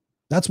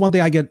 That's one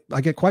thing I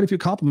get quite a few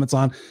compliments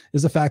on,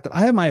 is the fact that I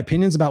have my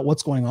opinions about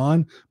what's going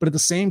on, but at the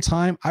same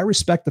time, I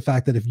respect the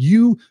fact that if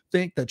you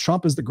think that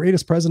Trump is the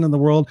greatest president in the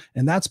world,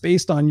 and that's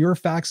based on your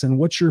facts and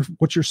what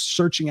you're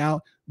searching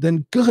out,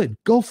 then good,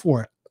 go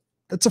for it.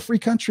 That's a free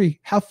country.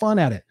 Have fun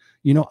at it.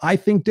 I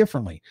think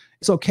differently.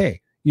 It's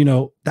okay.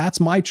 That's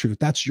my truth.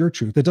 That's your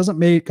truth. It doesn't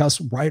make us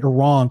right or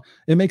wrong.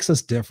 It makes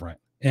us different.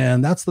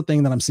 And that's the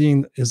thing that I'm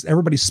seeing, is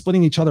everybody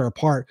splitting each other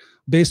apart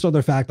based on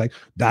their fact, like,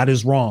 that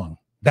is wrong,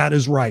 that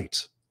is right.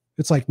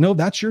 It's like, no,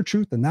 that's your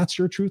truth, and that's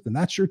your truth, and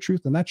that's your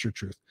truth, and that's your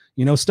truth.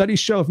 Studies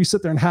show if you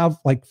sit there and have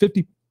like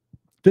 50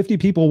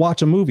 people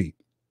watch a movie,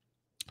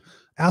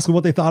 ask them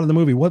what they thought of the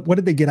movie, what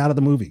did they get out of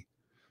the movie?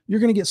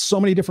 You're going to get so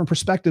many different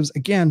perspectives,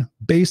 again,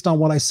 based on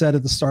what I said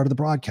at the start of the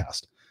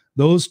broadcast.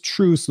 Those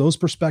truths, those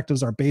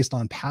perspectives are based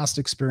on past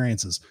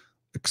experiences,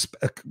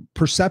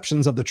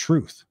 perceptions of the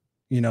truth.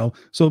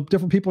 So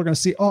different people are going to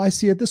see, oh, I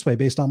see it this way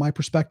based on my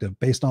perspective,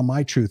 based on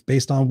my truth,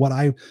 based on what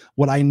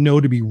I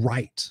know to be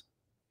right,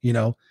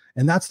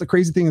 and that's the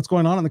crazy thing that's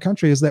going on in the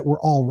country, is that we're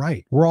all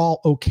right. We're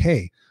all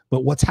okay.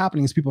 But what's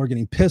happening is people are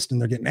getting pissed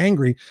and they're getting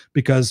angry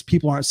because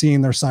people aren't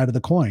seeing their side of the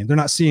coin. They're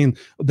not seeing,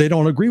 they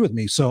don't agree with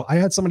me. So I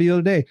had somebody the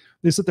other day,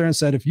 they sit there and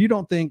said, if you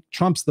don't think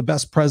Trump's the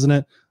best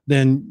president,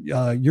 then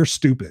you're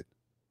stupid.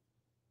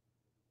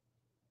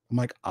 I'm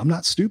like, I'm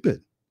not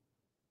stupid.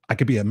 I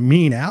could be a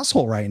mean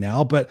asshole right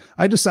now, but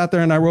I just sat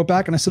there and I wrote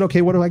back and I said,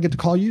 okay, what do I get to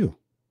call you?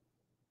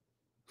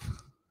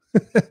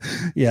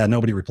 Yeah,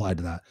 nobody replied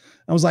to that.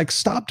 I was like,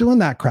 stop doing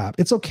that crap.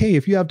 It's okay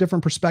if you have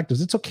different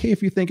perspectives. It's okay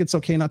if you think it's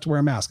okay not to wear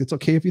a mask. It's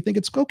okay if you think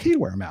it's okay to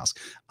wear a mask.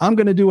 I'm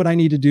going to do what I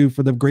need to do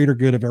for the greater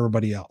good of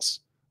everybody else.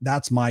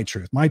 That's my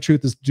truth. My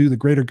truth is to do the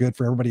greater good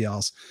for everybody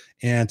else,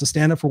 and to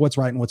stand up for what's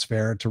right and what's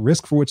fair, to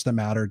risk for which that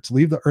mattered, to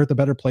leave the earth a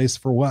better place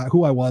for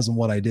who I was and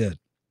what I did.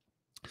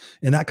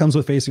 And that comes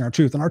with facing our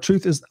truth. And our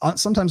truth is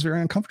sometimes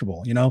very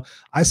uncomfortable.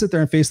 I sit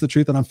there and face the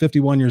truth that I'm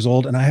 51 years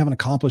old and I haven't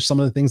accomplished some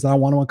of the things that I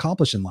want to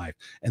accomplish in life.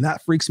 And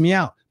that freaks me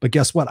out. But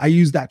guess what? I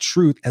use that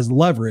truth as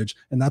leverage.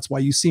 And that's why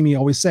you see me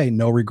always say,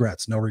 no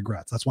regrets, no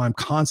regrets. That's why I'm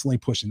constantly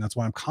pushing. That's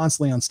why I'm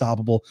constantly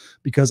unstoppable,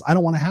 because I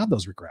don't want to have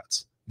those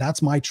regrets.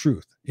 That's my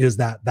truth, is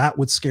that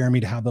would scare me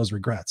to have those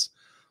regrets.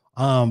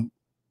 When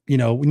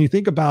you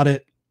think about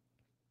it,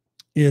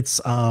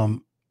 it's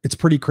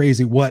pretty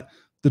crazy what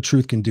the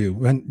truth can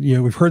do. And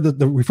we've heard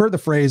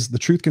the phrase, the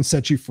truth can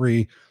set you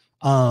free,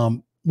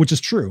 which is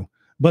true,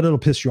 but it'll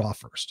piss you off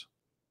first.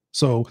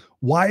 So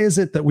why is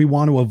it that we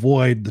want to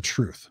avoid the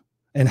truth?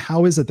 And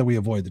how is it that we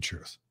avoid the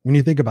truth? When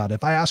you think about it,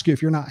 if I ask you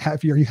if you're not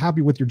happy, are you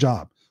happy with your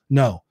job?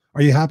 No.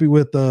 Are you happy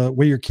with the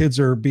way your kids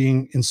are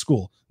being in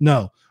school?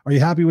 No. Are you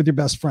happy with your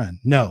best friend?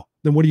 No.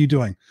 Then what are you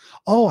doing?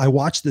 Oh, I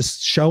watched this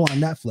show on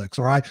Netflix,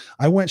 or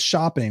I went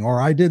shopping, or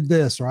I did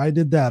this, or I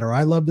did that, or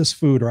I love this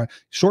food, or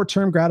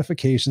short-term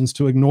gratifications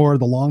to ignore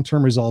the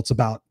long-term results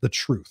about the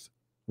truth,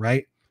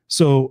 right?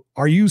 So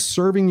are you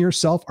serving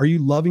yourself? Are you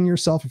loving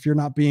yourself if you're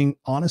not being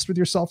honest with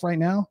yourself right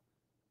now?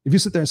 If you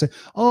sit there and say,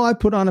 oh, I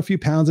put on a few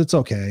pounds, it's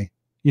okay.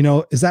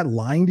 Is that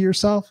lying to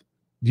yourself?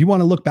 Do you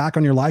want to look back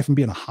on your life and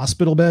be in a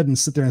hospital bed and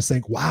sit there and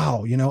think,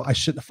 wow, I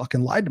shouldn't have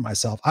fucking lied to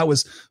myself. I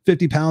was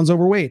 50 pounds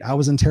overweight. I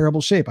was in terrible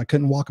shape. I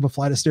couldn't walk up a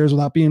flight of stairs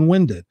without being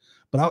winded,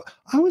 but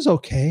I was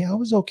okay. I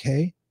was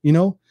okay.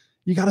 You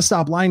got to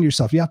stop lying to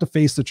yourself. You have to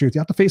face the truth. You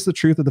have to face the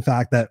truth of the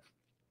fact that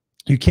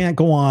you can't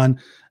go on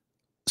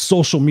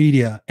social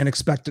media and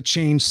expect to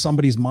change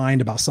somebody's mind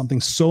about something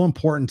so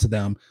important to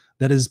them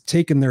that has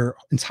taken their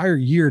entire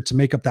year to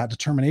make up that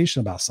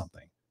determination about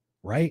something,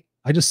 right?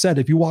 I just said,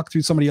 if you walk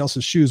through somebody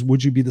else's shoes,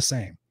 would you be the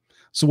same?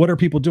 So what are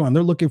people doing?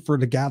 They're looking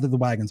to gather the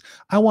wagons.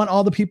 I want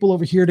all the people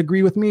over here to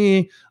agree with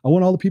me. I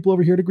want all the people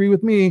over here to agree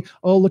with me.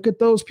 Oh, look at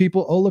those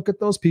people. Oh, look at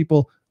those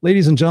people.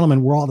 Ladies and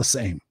gentlemen, we're all the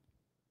same.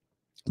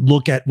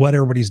 Look at what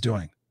everybody's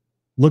doing.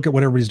 Look at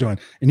what everybody's doing.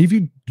 And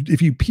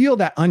if you peel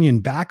that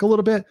onion back a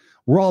little bit,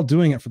 we're all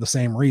doing it for the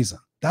same reason.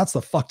 That's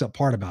the fucked up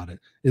part about it,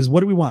 is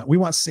what do we want? We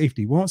want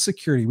safety. We want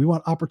security. We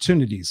want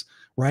opportunities,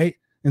 right?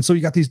 And so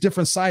you got these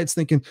different sides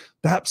thinking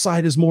that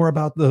side is more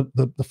about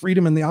the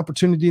freedom and the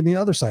opportunity than the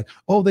other side.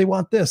 Oh, they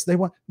want this.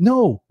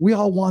 No, we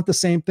all want the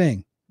same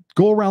thing.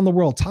 Go around the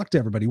world, talk to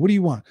everybody. What do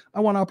you want? I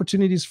want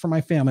opportunities for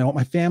my family. I want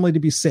my family to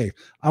be safe.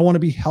 I want to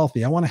be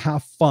healthy. I want to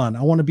have fun.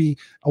 I want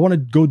to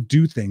go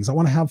do things. I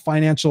want to have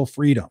financial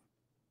freedom.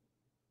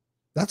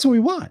 That's what we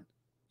want.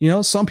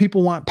 Some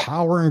people want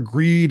power and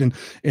greed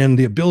and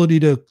the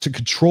ability to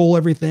control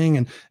everything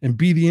and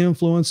be the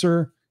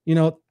influencer.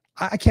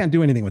 I can't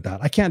do anything with that.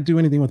 I can't do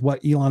anything with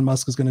what Elon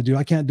Musk is going to do.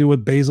 I can't do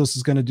what Bezos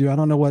is going to do. I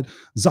don't know what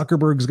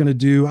Zuckerberg is going to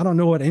do. I don't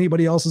know what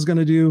anybody else is going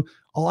to do.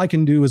 All I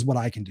can do is what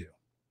I can do.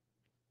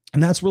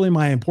 And that's really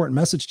my important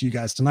message to you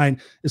guys tonight,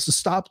 is to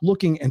stop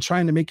looking and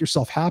trying to make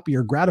yourself happy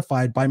or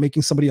gratified by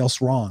making somebody else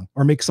wrong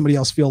or make somebody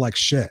else feel like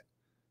shit.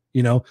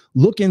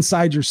 Look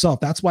inside yourself.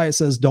 That's why it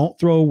says, don't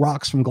throw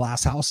rocks from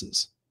glass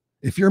houses.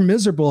 If you're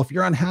miserable, if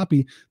you're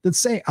unhappy, then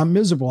say, I'm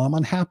miserable, I'm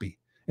unhappy.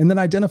 And then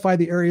identify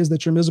the areas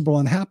that you're miserable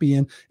and unhappy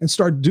in and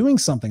start doing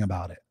something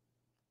about it.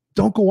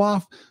 Don't go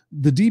off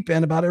the deep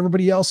end about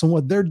everybody else and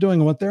what they're doing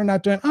and what they're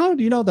not doing. Oh,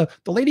 do you know the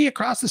lady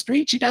across the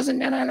street? She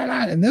doesn't,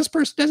 and this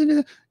person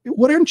doesn't.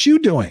 What aren't you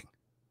doing?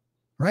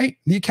 Right?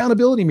 The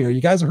accountability mirror.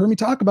 You guys have heard me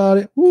talk about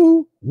it.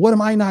 Woo. What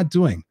am I not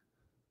doing?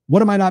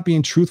 What am I not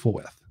being truthful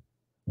with?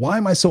 Why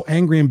am I so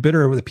angry and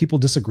bitter that people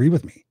disagree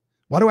with me?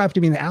 Why do I have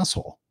to be an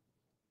asshole?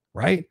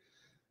 Right?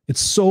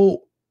 It's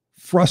so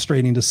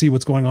frustrating to see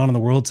what's going on in the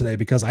world today,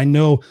 because I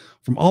know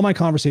from all my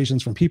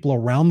conversations from people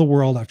around the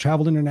world, I've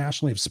traveled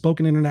internationally, I've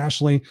spoken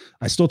internationally,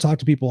 I still talk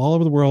to people all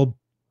over the world.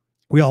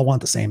 We all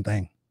want the same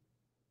thing.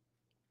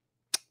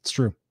 It's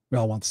true. We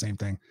all want the same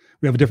thing.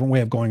 We have a different way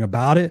of going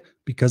about it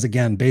because,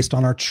 again, based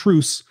on our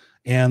truths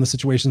and the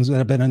situations that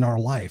have been in our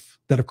life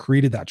that have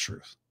created that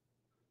truth.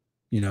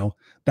 You know,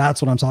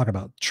 that's what I'm talking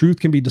about.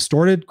 Truth can be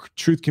distorted.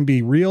 Truth can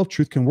be real.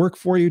 Truth can work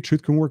for you.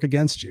 Truth can work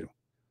against you.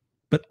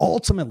 But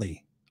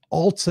ultimately,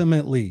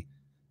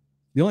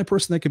 the only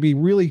person that can be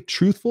really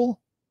truthful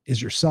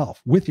is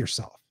yourself, with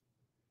yourself.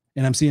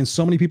 And I'm seeing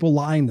so many people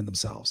lying to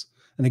themselves.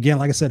 And again,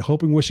 like I said,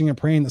 hoping, wishing, and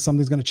praying that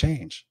something's going to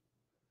change.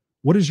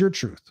 What is your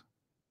truth?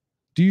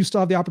 Do you still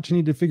have the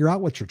opportunity to figure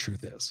out what your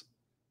truth is?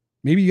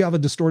 Maybe you have a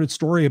distorted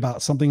story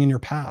about something in your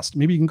past.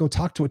 Maybe you can go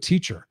talk to a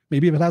teacher.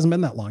 Maybe if it hasn't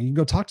been that long, you can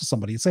go talk to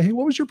somebody and say, hey,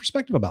 what was your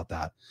perspective about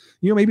that?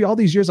 You know, maybe all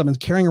these years I've been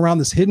carrying around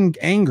this hidden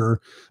anger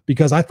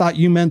because I thought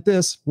you meant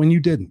this when you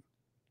didn't.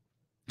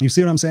 You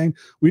see what I'm saying?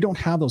 We don't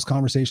have those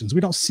conversations.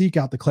 We don't seek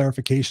out the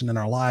clarification in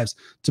our lives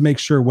to make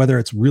sure whether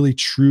it's really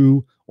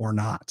true or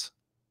not.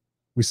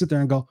 We sit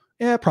there and go,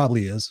 yeah, it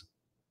probably is.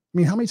 I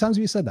mean, how many times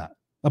have you said that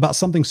about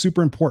something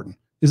super important?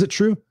 Is it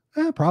true?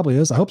 It probably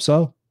is. I hope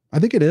so. I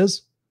think it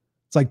is.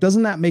 It's like,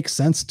 doesn't that make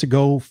sense to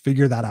go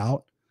figure that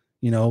out?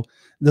 You know,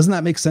 doesn't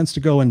that make sense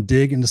to go and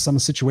dig into some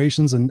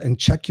situations and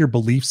check your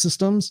belief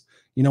systems?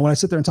 You know, when I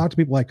sit there and talk to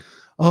people like,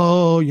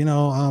 oh, you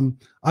know,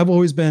 I've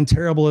always been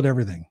terrible at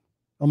everything.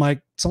 I'm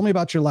like, tell me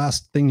about your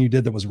last thing you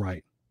did that was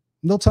right.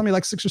 And they'll tell me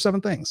like 6 or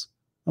 7 things.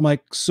 I'm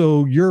like,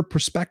 so your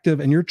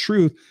perspective and your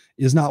truth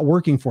is not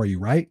working for you,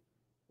 right?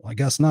 Well, I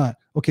guess not.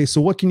 Okay,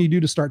 so what can you do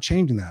to start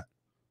changing that?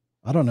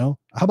 I don't know.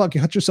 How about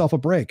cut yourself a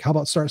break? How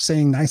about start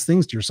saying nice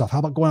things to yourself? How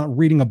about going out and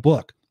reading a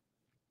book?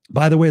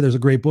 By the way, there's a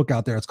great book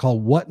out there. It's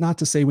called What Not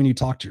to Say When You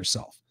Talk to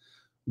Yourself.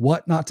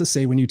 What Not to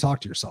Say When You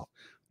Talk to Yourself.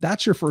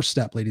 That's your first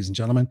step, ladies and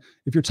gentlemen.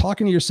 If you're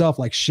talking to yourself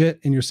like shit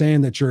and you're saying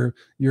that you're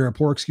a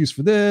poor excuse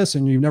for this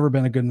and you've never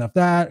been a good enough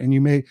that, and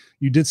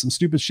you did some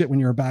stupid shit when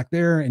you were back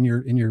there and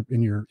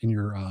you're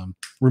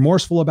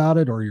remorseful about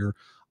it, or you're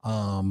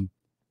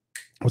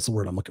what's the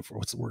word I'm looking for?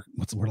 What's the word I'm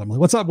looking for?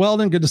 What's up,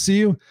 Weldon? Good to see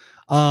you.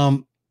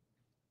 Can't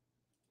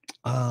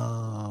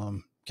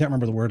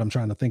remember the word I'm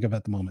trying to think of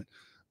at the moment,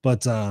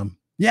 but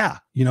yeah,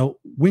 you know,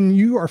 when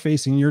you are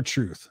facing your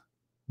truth,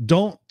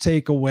 don't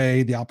take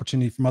away the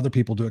opportunity from other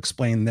people to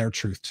explain their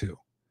truth too.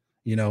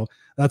 You know,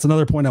 that's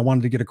another point I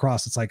wanted to get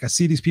across. It's like, I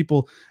see these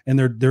people and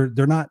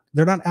they're not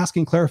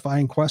asking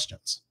clarifying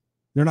questions.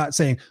 They're not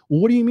saying, well,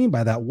 what do you mean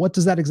by that? What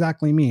does that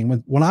exactly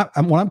mean? When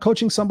I'm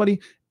coaching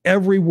somebody,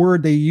 every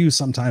word they use,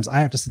 sometimes I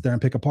have to sit there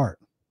and pick apart.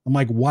 I'm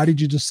like, why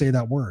did you just say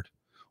that word?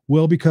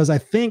 Well, because I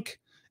think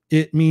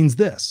it means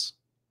this.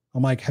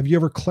 I'm like, have you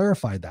ever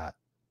clarified that?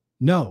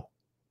 No.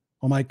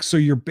 I'm like, so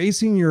you're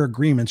basing your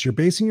agreements, you're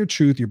basing your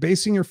truth, you're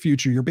basing your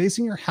future, you're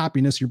basing your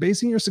happiness, you're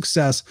basing your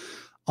success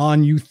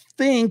on you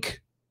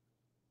think ...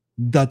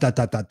 How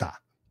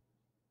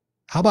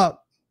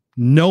about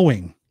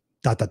knowing ...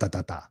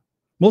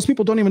 Most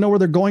people don't even know where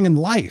they're going in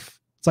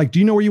life. It's like, do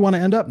you know where you want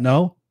to end up?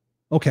 No.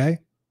 Okay.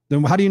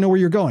 Then how do you know where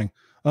you're going?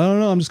 I don't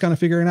know. I'm just kind of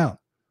figuring it out.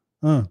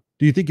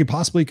 Do you think you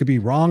possibly could be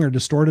wrong or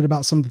distorted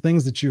about some of the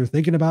things that you're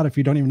thinking about if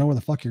you don't even know where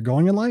the fuck you're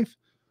going in life?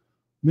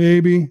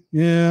 Maybe.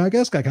 Yeah, I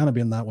guess I kind of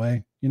been that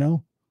way. You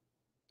know,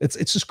 it's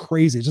just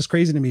crazy. It's just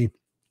crazy to me.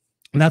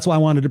 And that's why I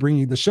wanted to bring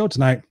you the show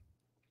tonight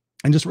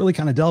and just really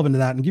kind of delve into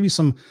that and give you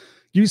some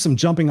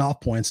jumping off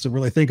points to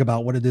really think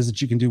about what it is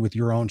that you can do with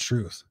your own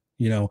truth.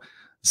 You know,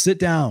 sit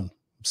down,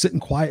 sit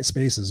in quiet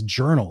spaces,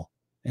 journal,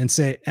 and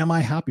say, am I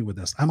happy with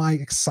this? Am I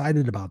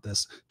excited about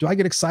this? Do I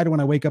get excited when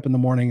I wake up in the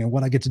morning and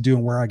what I get to do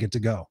and where I get to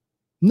go?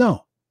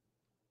 No.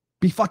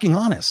 Be fucking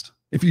honest.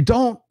 If you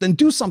don't, then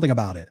do something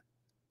about it.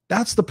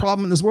 That's the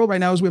problem in this world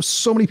right now, is we have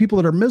so many people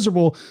that are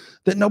miserable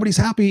that nobody's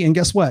happy. And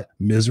guess what?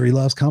 Misery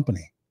loves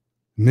company.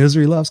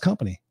 Misery loves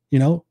company. You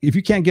know, if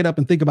you can't get up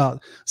and think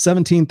about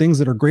 17 things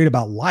that are great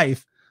about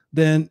life,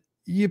 then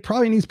you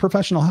probably need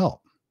professional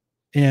help.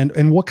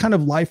 And what kind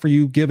of life are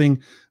you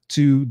giving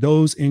to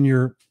those in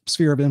your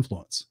sphere of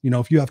influence? You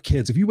know, if you have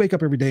kids, if you wake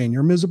up every day and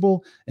you're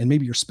miserable and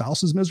maybe your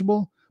spouse is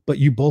miserable, but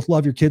you both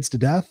love your kids to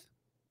death,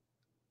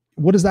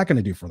 what is that going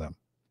to do for them?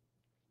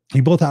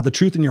 You both have the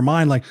truth in your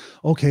mind, like,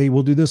 okay,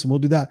 we'll do this and we'll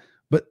do that.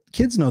 But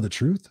kids know the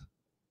truth.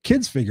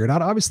 Kids figure it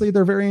out. Obviously,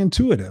 they're very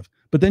intuitive.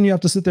 But then you have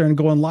to sit there and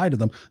go and lie to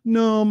them.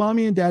 No,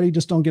 mommy and daddy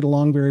just don't get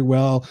along very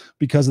well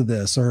because of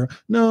this. Or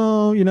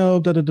no, you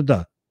know,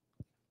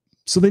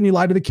 So then you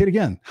lie to the kid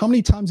again. How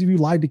many times have you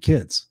lied to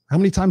kids? How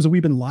many times have we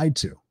been lied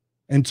to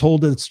and told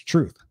that it's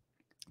truth?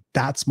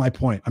 That's my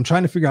point. I'm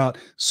trying to figure out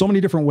so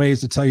many different ways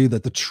to tell you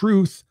that the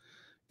truth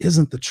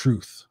isn't the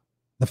truth.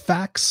 The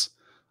facts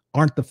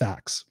aren't the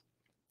facts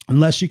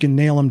unless you can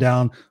nail them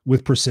down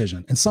with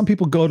precision. And some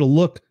people go to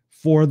look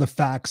for the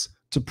facts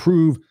to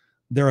prove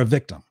they're a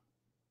victim.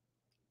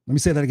 Let me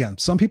say that again.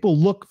 Some people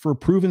look for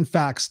proven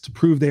facts to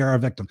prove they are a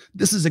victim.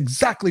 This is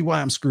exactly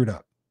why I'm screwed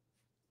up.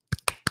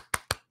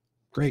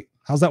 Great.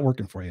 How's that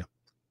working for you?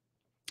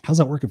 How's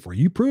that working for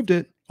you? You proved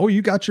it. Oh,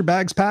 you got your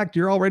bags packed.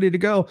 You're all ready to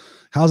go.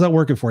 How's that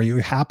working for you? Are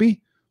you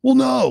happy? Well,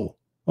 no.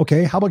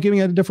 Okay. How about giving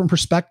it a different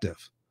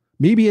perspective?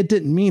 Maybe it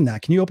didn't mean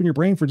that. Can you open your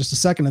brain for just a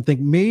second and think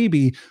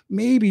maybe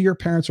your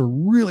parents are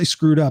really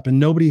screwed up and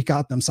nobody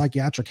got them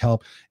psychiatric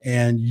help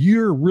and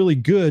you're really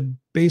good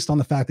based on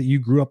the fact that you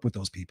grew up with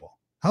those people.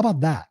 How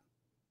about that?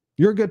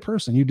 You're a good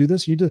person. You do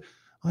this, you do.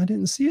 I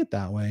didn't see it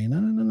that way.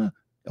 No.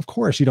 Of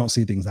course you don't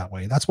see things that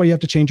way. That's why you have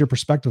to change your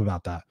perspective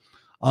about that.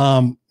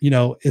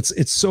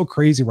 It's so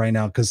crazy right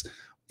now because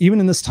even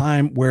in this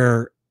time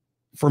where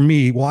for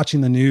me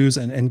watching the news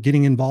and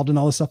getting involved in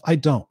all this stuff,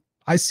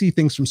 I see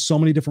things from so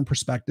many different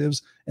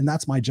perspectives, and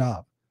that's my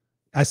job.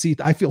 I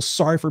feel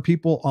sorry for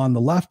people on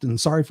the left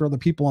and sorry for the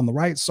people on the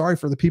right, sorry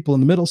for the people in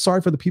the middle,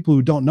 sorry for the people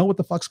who don't know what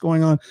the fuck's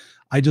going on.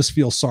 I just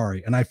feel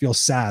sorry and I feel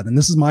sad. And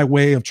this is my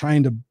way of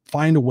trying to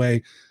find a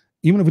way,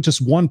 even if it's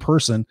just one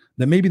person,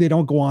 that maybe they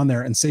don't go on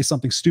there and say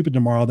something stupid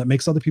tomorrow that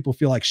makes other people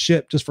feel like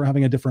shit just for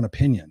having a different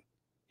opinion.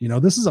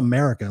 This is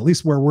America, at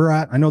least where we're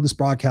at. I know this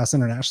broadcasts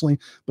internationally,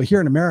 but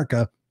here in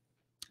America,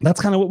 that's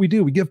kind of what we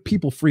do. We give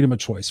people freedom of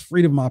choice,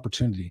 freedom of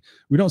opportunity.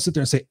 We don't sit there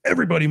and say,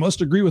 everybody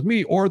must agree with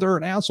me or they're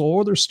an asshole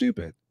or they're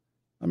stupid.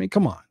 I mean,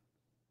 come on.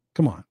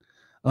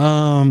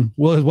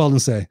 Well to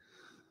say,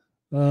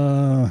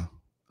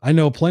 I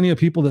know plenty of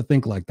people that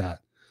think like that.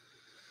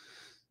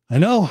 I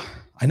know.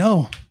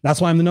 That's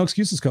why I'm the No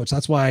Excuses coach.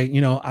 That's why,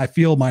 I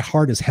feel my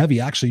heart is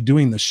heavy actually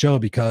doing this show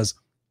because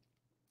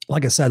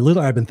like I said,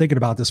 literally, I've been thinking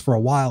about this for a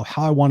while,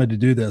 how I wanted to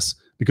do this,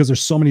 because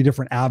there's so many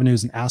different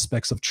avenues and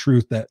aspects of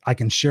truth that I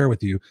can share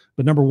with you.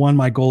 But number one,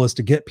 my goal is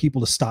to get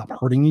people to stop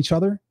hurting each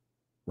other,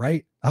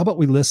 right? How about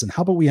we listen?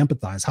 How about we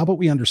empathize? How about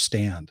we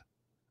understand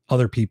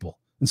other people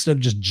instead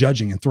of just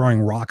judging and throwing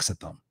rocks at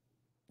them,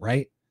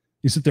 right?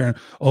 You sit there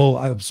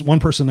and, one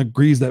person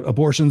agrees that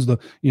abortion's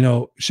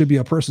should be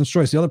a person's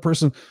choice. The other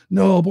person,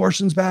 no,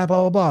 abortion's bad,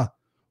 blah, blah, blah.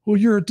 Well,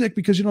 you're a dick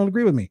because you don't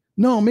agree with me.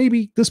 No,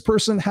 maybe this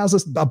person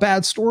has a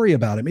bad story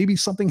about it. Maybe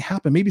something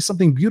happened. Maybe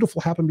something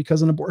beautiful happened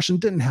because an abortion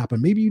didn't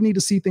happen. Maybe you need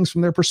to see things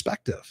from their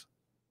perspective,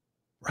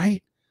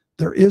 right?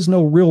 There is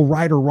no real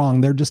right or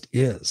wrong. There just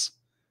is.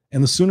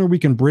 And the sooner we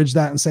can bridge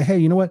that and say, hey,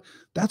 you know what?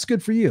 That's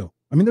good for you.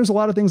 I mean, there's a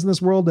lot of things in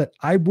this world that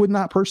I would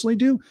not personally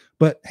do,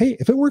 but hey,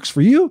 if it works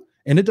for you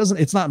and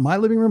it's not in my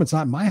living room, it's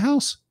not in my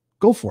house,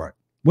 go for it.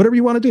 Whatever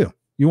you want to do.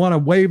 You want to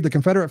wave the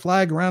Confederate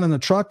flag around in the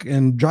truck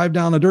and drive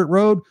down a dirt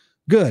road?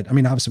 Good. I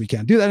mean, obviously we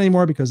can't do that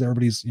anymore because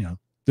everybody's,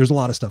 there's a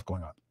lot of stuff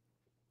going on.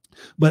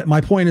 But my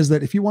point is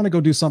that if you want to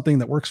go do something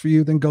that works for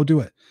you, then go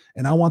do it.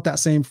 And I want that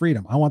same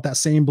freedom. I want that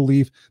same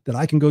belief that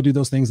I can go do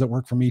those things that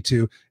work for me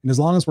too. And as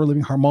long as we're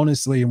living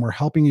harmoniously and we're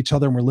helping each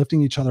other and we're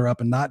lifting each other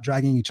up and not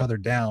dragging each other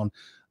down,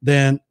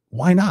 then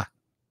why not?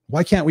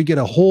 Why can't we get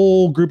a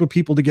whole group of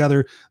people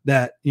together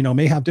that,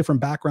 may have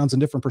different backgrounds and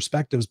different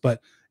perspectives,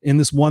 but in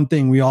this one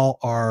thing, we all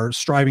are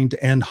striving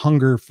to end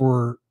hunger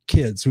for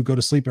kids who go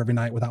to sleep every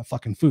night without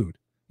fucking food.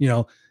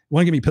 Want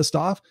to get me pissed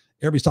off?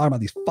 Everybody's talking about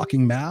these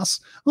fucking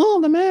masks.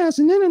 Oh, the masks,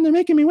 and then they're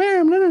making me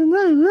wear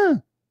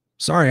them.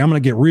 Sorry, I'm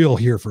going to get real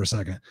here for a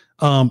second.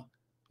 Why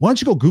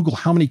don't you go Google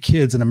how many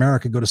kids in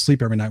America go to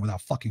sleep every night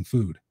without fucking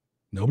food?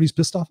 Nobody's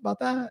pissed off about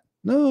that.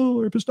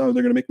 No, they're pissed off.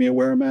 They're going to make me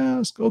wear a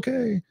mask.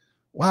 Okay.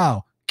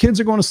 Wow. Kids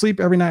are going to sleep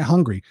every night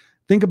hungry.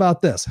 Think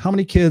about this. How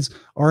many kids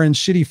are in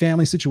shitty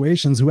family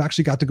situations who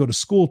actually got to go to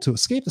school to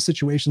escape the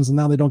situations and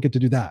now they don't get to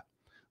do that?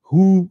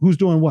 Who's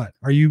doing what?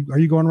 Are you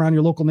going around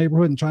your local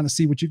neighborhood and trying to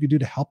see what you could do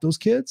to help those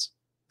kids,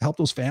 help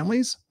those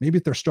families? Maybe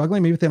if they're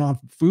struggling, maybe if they don't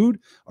have food,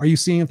 are you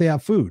seeing if they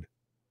have food?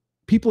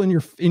 People in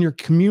your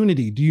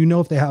community, do you know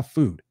if they have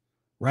food,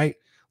 right?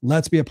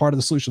 Let's be a part of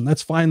the solution.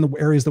 Let's find the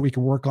areas that we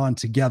can work on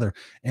together.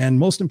 And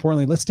most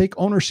importantly, let's take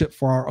ownership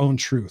for our own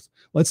truth.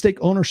 Let's take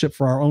ownership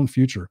for our own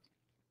future.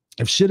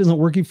 If shit isn't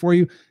working for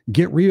you,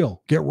 get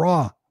real, get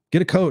raw,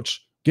 get a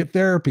coach, get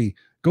therapy,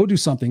 go do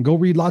something, go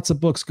read lots of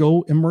books,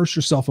 go immerse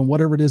yourself in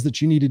whatever it is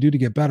that you need to do to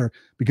get better,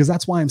 because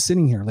that's why I'm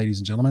sitting here, ladies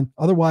and gentlemen.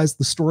 Otherwise,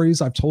 the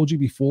stories I've told you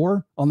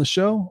before on the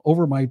show,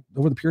 over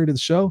the period of the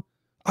show,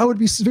 I would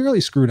be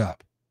severely screwed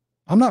up.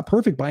 I'm not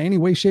perfect by any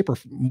way, shape, or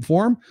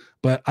form,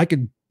 but I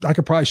could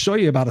probably show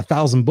you about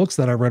 1,000 books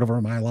that I've read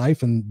over my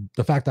life, and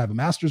the fact I have a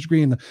master's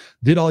degree and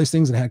did all these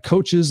things and had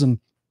coaches, and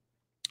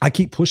I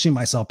keep pushing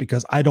myself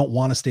because I don't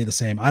want to stay the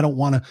same. I don't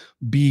want to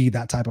be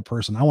that type of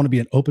person. I want to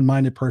be an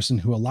open-minded person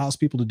who allows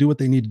people to do what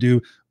they need to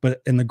do,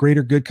 but and the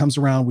greater good comes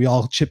around, we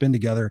all chip in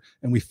together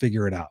and we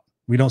figure it out.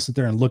 We don't sit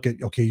there and look at,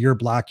 okay, you're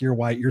black, you're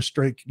white, you're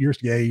straight, you're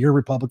gay, you're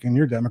Republican,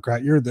 you're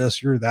Democrat, you're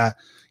this, you're that.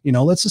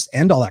 Let's just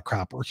end all that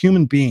crap. We're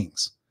human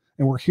beings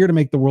and we're here to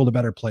make the world a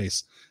better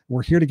place.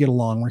 We're here to get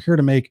along. We're here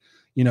to make,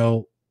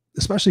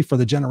 especially for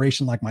the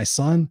generation like my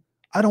son,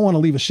 I don't want to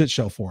leave a shit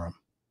show for him.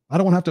 I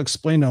don't want to have to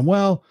explain to him,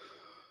 well,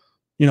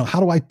 how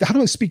do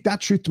I speak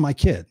that truth to my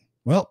kid?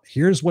 Well,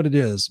 here's what it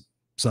is,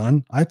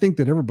 son. I think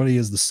that everybody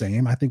is the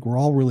same. I think we're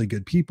all really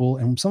good people,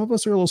 and some of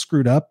us are a little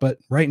screwed up, but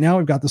right now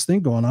we've got this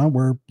thing going on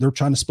where they're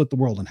trying to split the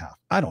world in half.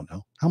 I don't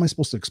know. How am I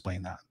supposed to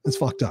explain that? It's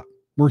fucked up.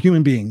 We're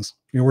human beings.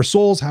 We're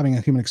souls having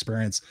a human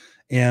experience.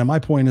 And my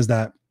point is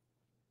that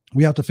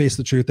we have to face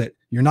the truth that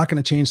you're not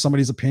going to change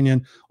somebody's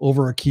opinion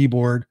over a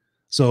keyboard.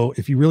 So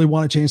if you really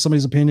want to change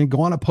somebody's opinion,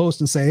 go on a post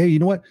and say, hey, you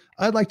know what?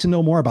 I'd like to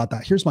know more about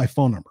that. Here's my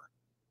phone number.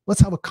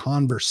 Let's have a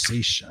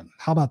conversation.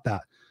 How about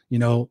that?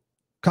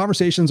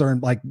 Conversations are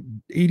like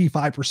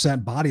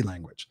 85% body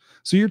language.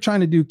 So you're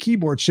trying to do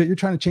keyboard shit. You're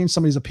trying to change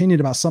somebody's opinion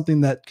about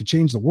something that could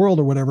change the world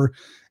or whatever.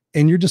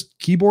 And you're just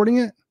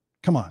keyboarding it.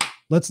 Come on.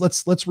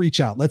 Let's reach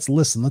out. Let's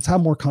listen. Let's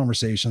have more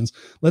conversations.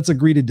 Let's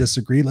agree to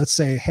disagree. Let's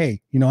say,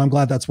 hey, I'm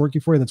glad that's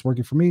working for you. That's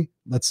working for me.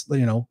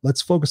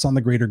 Let's focus on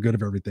the greater good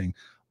of everything,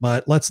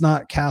 but let's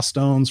not cast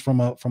stones from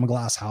a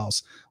glass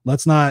house.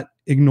 Let's not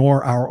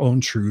ignore our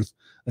own truth.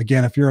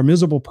 Again, if you're a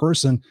miserable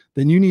person,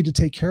 then you need to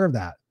take care of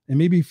that. And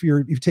maybe if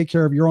you take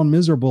care of your own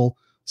miserable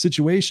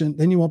situation,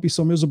 then you won't be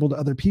so miserable to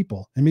other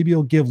people. And maybe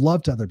you'll give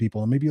love to other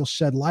people, and maybe you'll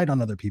shed light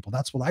on other people.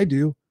 That's what I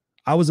do.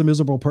 I was a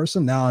miserable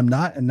person. Now I'm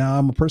not. And now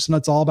I'm a person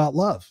that's all about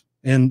love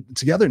and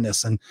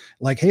togetherness and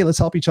like, hey, let's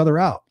help each other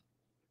out,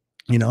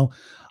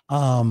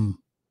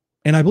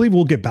 and I believe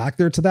we'll get back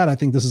there to that. I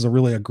think this is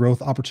a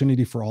growth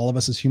opportunity for all of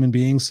us as human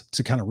beings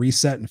to kind of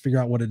reset and figure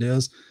out what it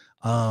is.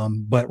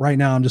 But right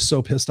now I'm just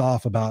so pissed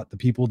off about the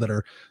people that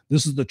are,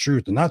 this is the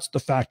truth and that's the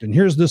fact. And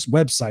here's this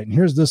website and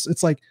here's this.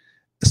 It's like,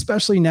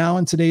 especially now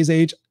in today's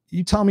age,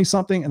 you tell me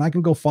something and I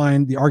can go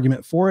find the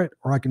argument for it,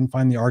 or I can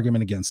find the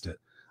argument against it.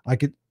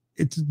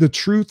 It's the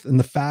truth and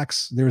the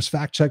facts. There's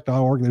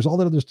factcheck.org. There's all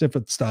that other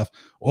different stuff.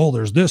 Oh,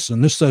 there's this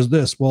and this says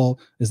this. Well,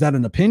 is that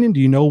an opinion?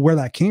 Do you know where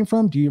that came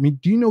from? Do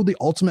you know the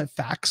ultimate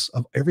facts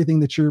of everything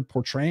that you're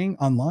portraying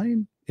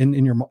online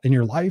in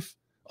your life?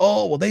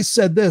 Oh, well, they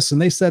said this and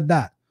they said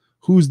that.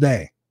 Who's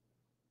they?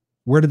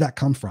 Where did that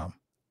come from?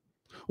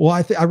 Well,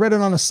 I read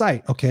it on a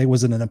site. Okay.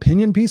 Was it an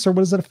opinion piece or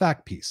was it a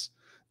fact piece?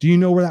 Do you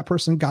know where that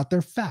person got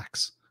their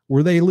facts?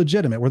 Were they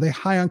legitimate? Were they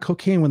high on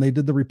cocaine when they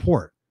did the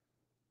report?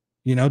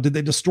 Did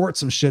they distort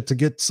some shit to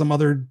get some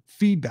other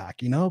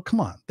feedback?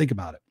 Come on, think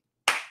about it.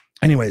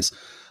 Anyways,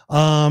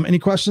 any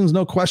questions?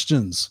 No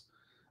questions.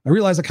 I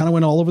realize I kind of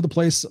went all over the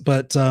place,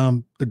 but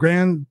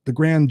the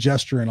grand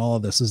gesture in all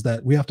of this is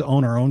that we have to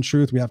own our own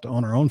truth. We have to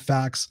own our own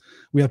facts.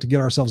 We have to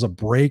get ourselves a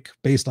break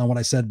based on what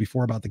I said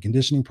before about the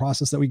conditioning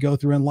process that we go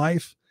through in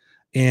life,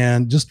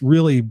 and just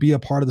really be a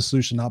part of the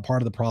solution, not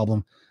part of the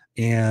problem.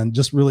 And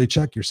just really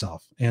check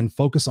yourself and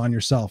focus on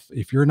yourself.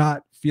 If you're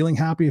not feeling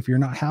happy, if you're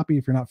not happy,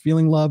 if you're not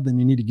feeling love, then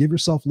you need to give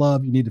yourself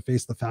love. You need to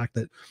face the fact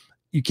that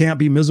you can't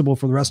be miserable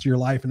for the rest of your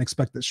life and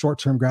expect that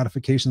short-term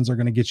gratifications are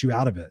going to get you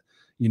out of it.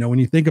 When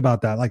you think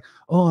about that, like,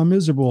 oh, I'm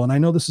miserable and I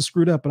know this is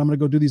screwed up, but I'm going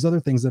to go do these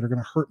other things that are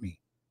going to hurt me.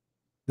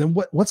 Then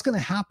what's going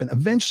to happen?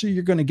 Eventually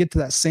you're going to get to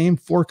that same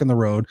fork in the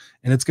road,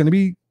 and it's going to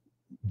be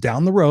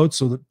down the road.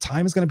 So the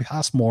time is going to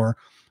pass more.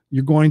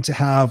 You're going to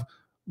have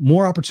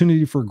more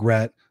opportunity for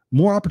regret,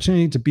 more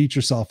opportunity to beat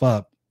yourself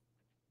up.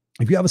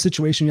 If you have a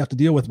situation you have to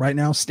deal with right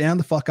now, stand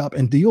the fuck up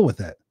and deal with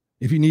it.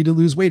 If you need to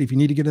lose weight, if you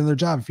need to get another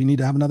job, if you need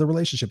to have another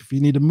relationship, if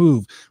you need to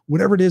move,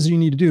 whatever it is you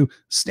need to do,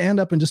 stand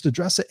up and just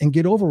address it and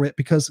get over it.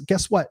 Because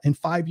guess what? In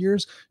 5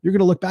 years, you're going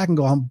to look back and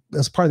go,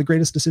 that's probably the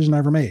greatest decision I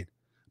ever made.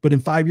 But in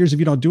 5 years, if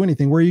you don't do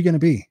anything, where are you going to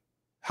be?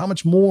 How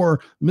much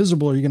more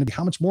miserable are you going to be?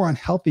 How much more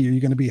unhealthy are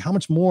you going to be? How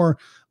much more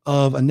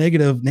of a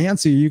negative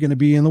Nancy are you going to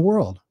be in the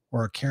world,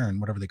 or a Karen,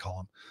 whatever they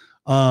call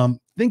them?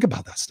 Think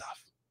about that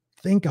stuff.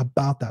 Think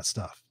about that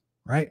stuff,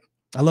 right?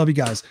 I love you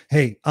guys.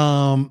 Hey,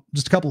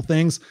 just a couple of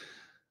things.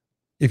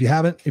 If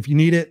you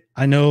need it,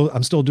 I know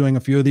I'm still doing a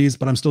few of these,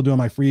 but I'm still doing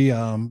my free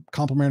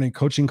complimentary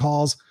coaching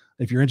calls.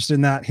 If you're interested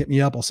in that, hit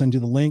me up. I'll send you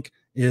the link.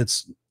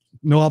 It's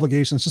no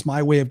obligation. It's just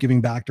my way of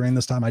giving back during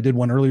this time. I did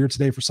one earlier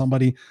today for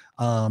somebody.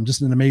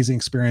 Just an amazing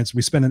experience.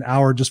 We spent an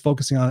hour just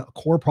focusing on a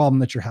core problem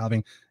that you're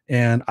having.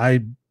 And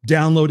I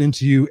download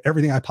into you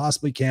everything I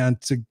possibly can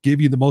to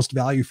give you the most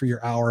value for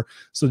your hour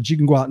so that you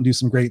can go out and do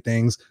some great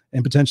things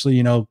and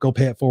potentially, go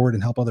pay it forward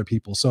and help other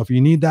people. So if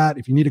you need that,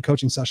 if you need a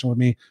coaching session with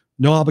me,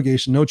 no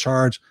obligation, no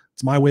charge.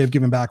 It's my way of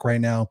giving back right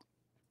now.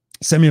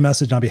 Send me a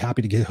message and I'll be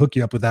happy to hook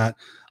you up with that.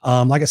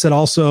 Like I said,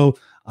 also,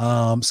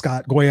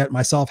 Scott Goya and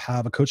myself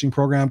have a coaching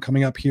program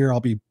coming up here. I'll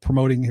be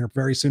promoting here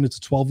very soon. It's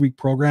a 12-week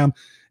program.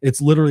 It's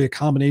literally a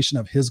combination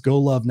of his Go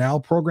Love Now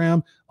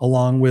program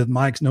along with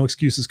my No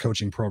Excuses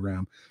coaching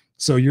program.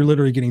 So you're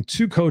literally getting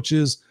two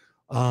coaches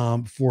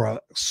for a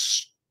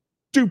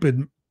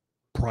stupid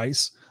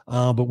price.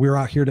 But we're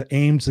out here to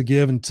aim to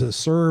give and to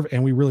serve.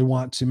 And we really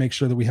want to make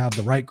sure that we have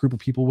the right group of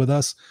people with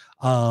us.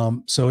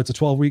 So it's a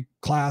 12-week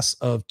class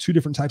of 2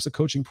 different types of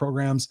coaching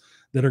programs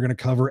that are going to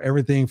cover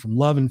everything from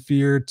love and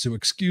fear to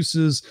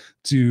excuses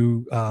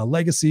to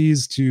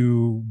legacies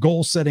to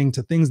goal setting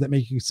to things that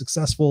make you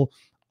successful,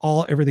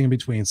 everything in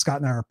between. Scott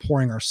and I are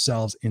pouring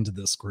ourselves into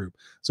this group.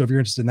 So if you're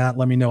interested in that,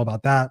 let me know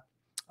about that.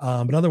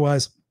 But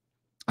otherwise,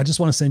 I just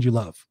want to send you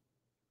love.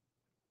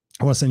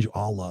 I want to send you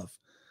all love.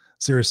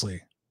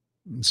 seriously,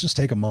 let's just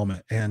take a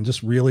moment and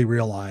just really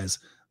realize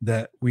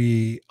that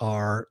we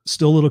are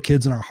still little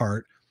kids in our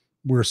heart.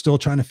 We're still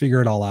trying to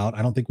figure it all out.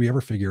 I don't think we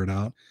ever figure it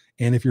out.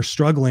 And if you're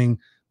struggling,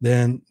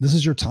 then this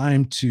is your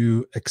time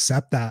to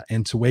accept that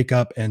and to wake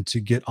up and to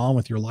get on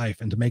with your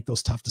life and to make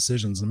those tough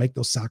decisions and make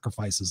those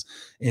sacrifices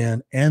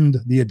and end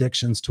the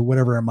addictions to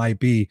whatever it might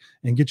be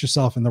and get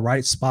yourself in the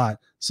right spot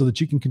so that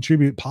you can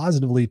contribute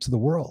positively to the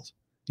world.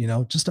 You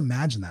know, just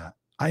imagine that.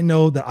 I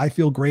know that I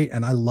feel great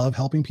and I love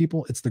helping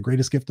people. It's the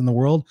greatest gift in the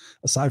world.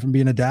 Aside from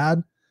being a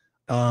dad,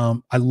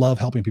 I love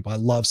helping people. I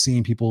love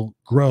seeing people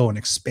grow and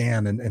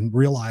expand and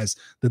realize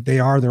that they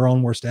are their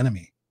own worst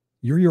enemy.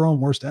 You're your own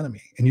worst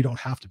enemy and you don't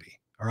have to be.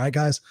 All right,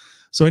 guys.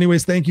 So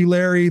anyways, thank you,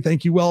 Larry.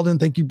 Thank you, Weldon.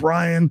 Thank you,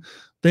 Brian.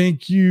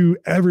 Thank you,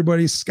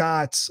 everybody.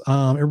 Scott,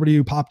 everybody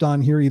who popped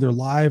on here, either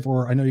live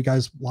or I know you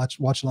guys watch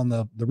it on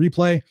the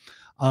replay.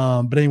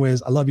 But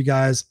anyways, I love you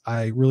guys.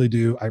 I really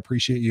do. I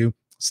appreciate you.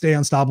 Stay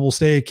unstoppable,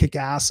 stay kick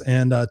ass,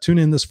 and tune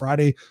in this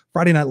Friday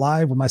Night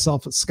Live with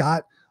myself and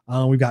Scott.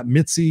 We've got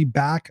Mitzi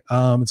back.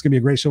 It's gonna be a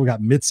great show. We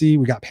got Mitzi,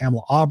 we got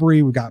Pamela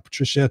Aubrey, we got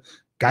Patricia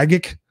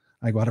Geigic.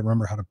 I got to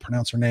remember how to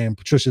pronounce her name.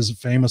 Patricia's a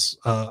famous,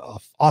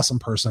 awesome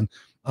person.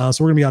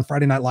 So we're gonna be on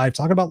Friday Night Live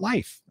talking about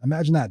life.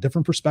 Imagine that,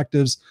 different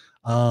perspectives,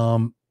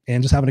 and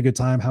just having a good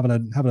time, having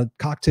a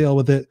cocktail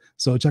with it.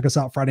 So check us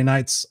out Friday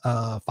nights,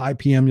 5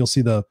 p.m. You'll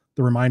see the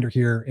reminder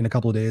here in a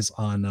couple of days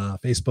on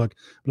Facebook.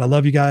 But I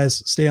love you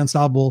guys. Stay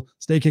unstoppable,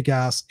 stay kick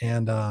ass,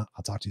 and I'll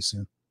talk to you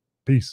soon.